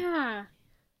fun. Yeah.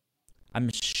 I'm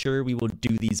sure we will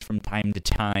do these from time to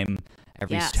time.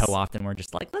 Every Yes. so often we're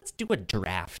just like, let's do a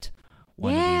draft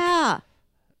one week. Yeah.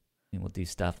 And we'll do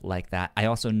stuff like that. I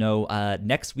also know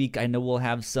next week, I know we'll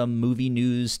have some movie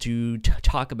news to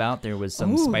talk about. There was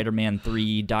some Spider-Man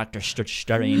 3, Doctor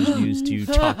Strange news to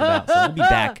talk about. So we'll be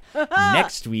back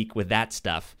next week with that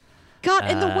stuff. God,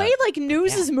 and the way like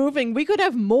news is moving, we could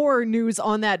have more news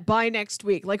on that by next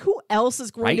week. Like, who else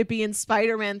is going to be in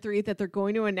Spider-Man 3 that they're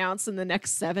going to announce in the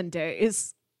next 7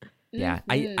 days? Yeah,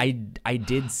 I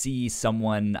did see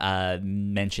someone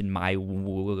mention my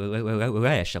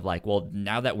wish of like, well,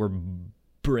 now that we're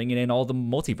bringing in all the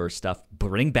multiverse stuff,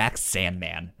 bring back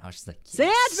Sandman. I was just like,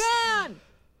 yes. Sandman!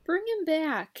 Bring him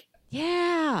back.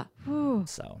 Yeah. Whew.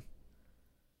 So,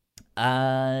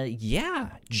 yeah,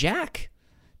 Jack,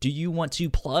 do you want to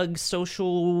plug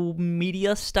social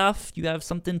media stuff? You have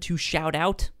something to shout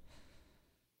out?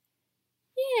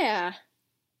 Yeah,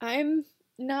 I'm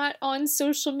not on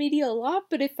social media a lot,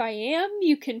 but if I am,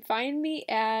 you can find me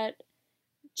at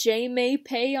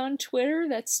JayMayPay on Twitter.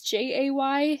 That's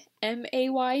JayMayPay,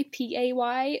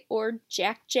 or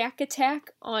Jack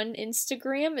Attack on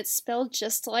Instagram. It's spelled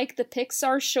just like the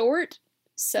Pixar short.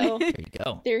 So there you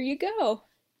go. There you go.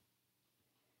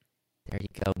 There you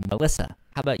go. Melissa,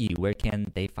 how about you? Where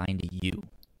can they find you?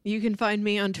 You can find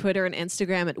me on Twitter and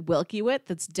Instagram at Wilkywit.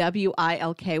 That's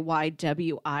WILKYWIT.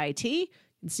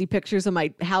 You can see pictures of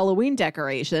my Halloween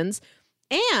decorations.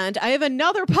 And I have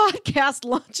another podcast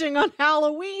launching on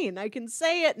Halloween. I can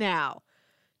say it now.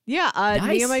 Yeah,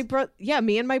 nice.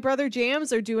 me and my brother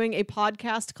Jams are doing a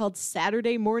podcast called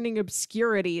Saturday Morning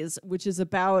Obscurities, which is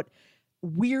about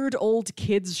weird old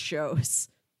kids shows.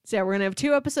 So yeah, we're gonna have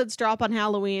 2 episodes drop on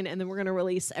Halloween, and then we're gonna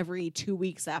release every 2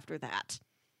 weeks after that.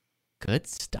 Good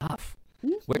stuff.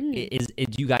 Where do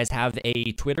you guys have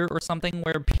a Twitter or something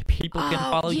where people can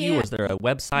follow you? Or is there a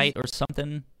website or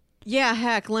something? Yeah,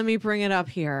 heck, let me bring it up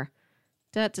here.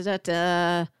 Jams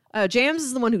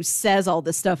is the one who says all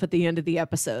this stuff at the end of the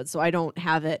episode, so I don't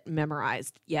have it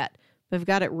memorized yet. But I've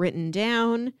got it written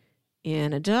down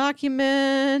in a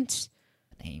document.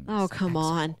 Oh, come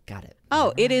on. Got it.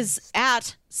 Oh, it is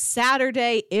at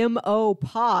Saturday MO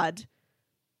Pod.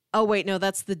 Oh, wait, no,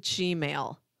 that's the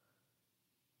Gmail.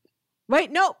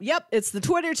 Wait, no, yep, it's the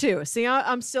Twitter too. See,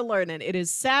 I'm still learning. It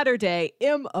is Saturday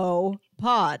MO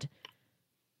Pod.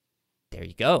 There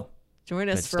you go. Join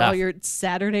us for all your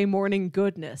Saturday morning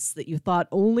goodness that you thought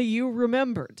only you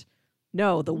remembered.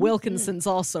 No, the Wilkinsons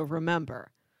also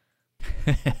remember.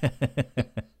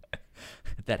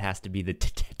 That has to be the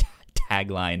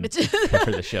tagline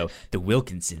for the show. The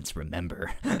Wilkinsons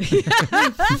remember.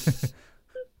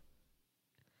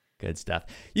 Good stuff.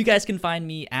 You guys can find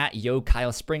me at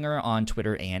Kyle Springer on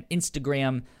Twitter and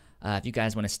Instagram. If you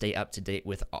guys want to stay up to date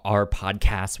with our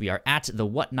podcast, we are at The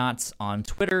Whatnots on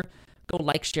Twitter. Go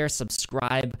like, share,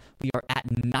 subscribe. We are at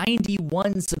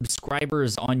 91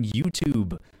 subscribers on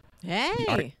YouTube. Hey. We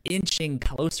are inching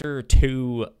closer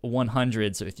to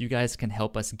 100. So if you guys can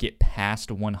help us get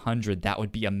past 100, that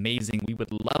would be amazing. We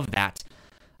would love that.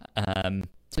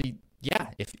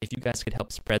 Yeah, if you guys could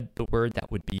help spread the word,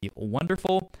 that would be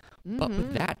wonderful. Mm-hmm. But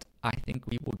with that, I think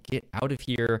we will get out of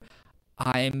here.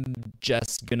 I'm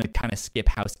just going to kind of skip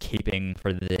housekeeping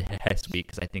for this week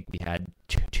because I think we had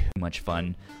too much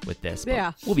fun with this. But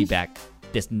yeah. We'll be back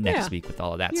this next week with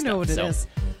all of that stuff. You know what it is.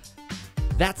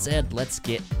 That said, let's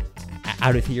get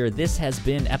out of here. This has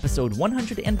been episode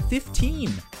 115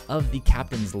 of the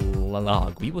Captain's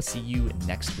Log. We will see you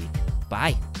next week.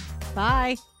 Bye.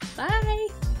 Bye. Bye.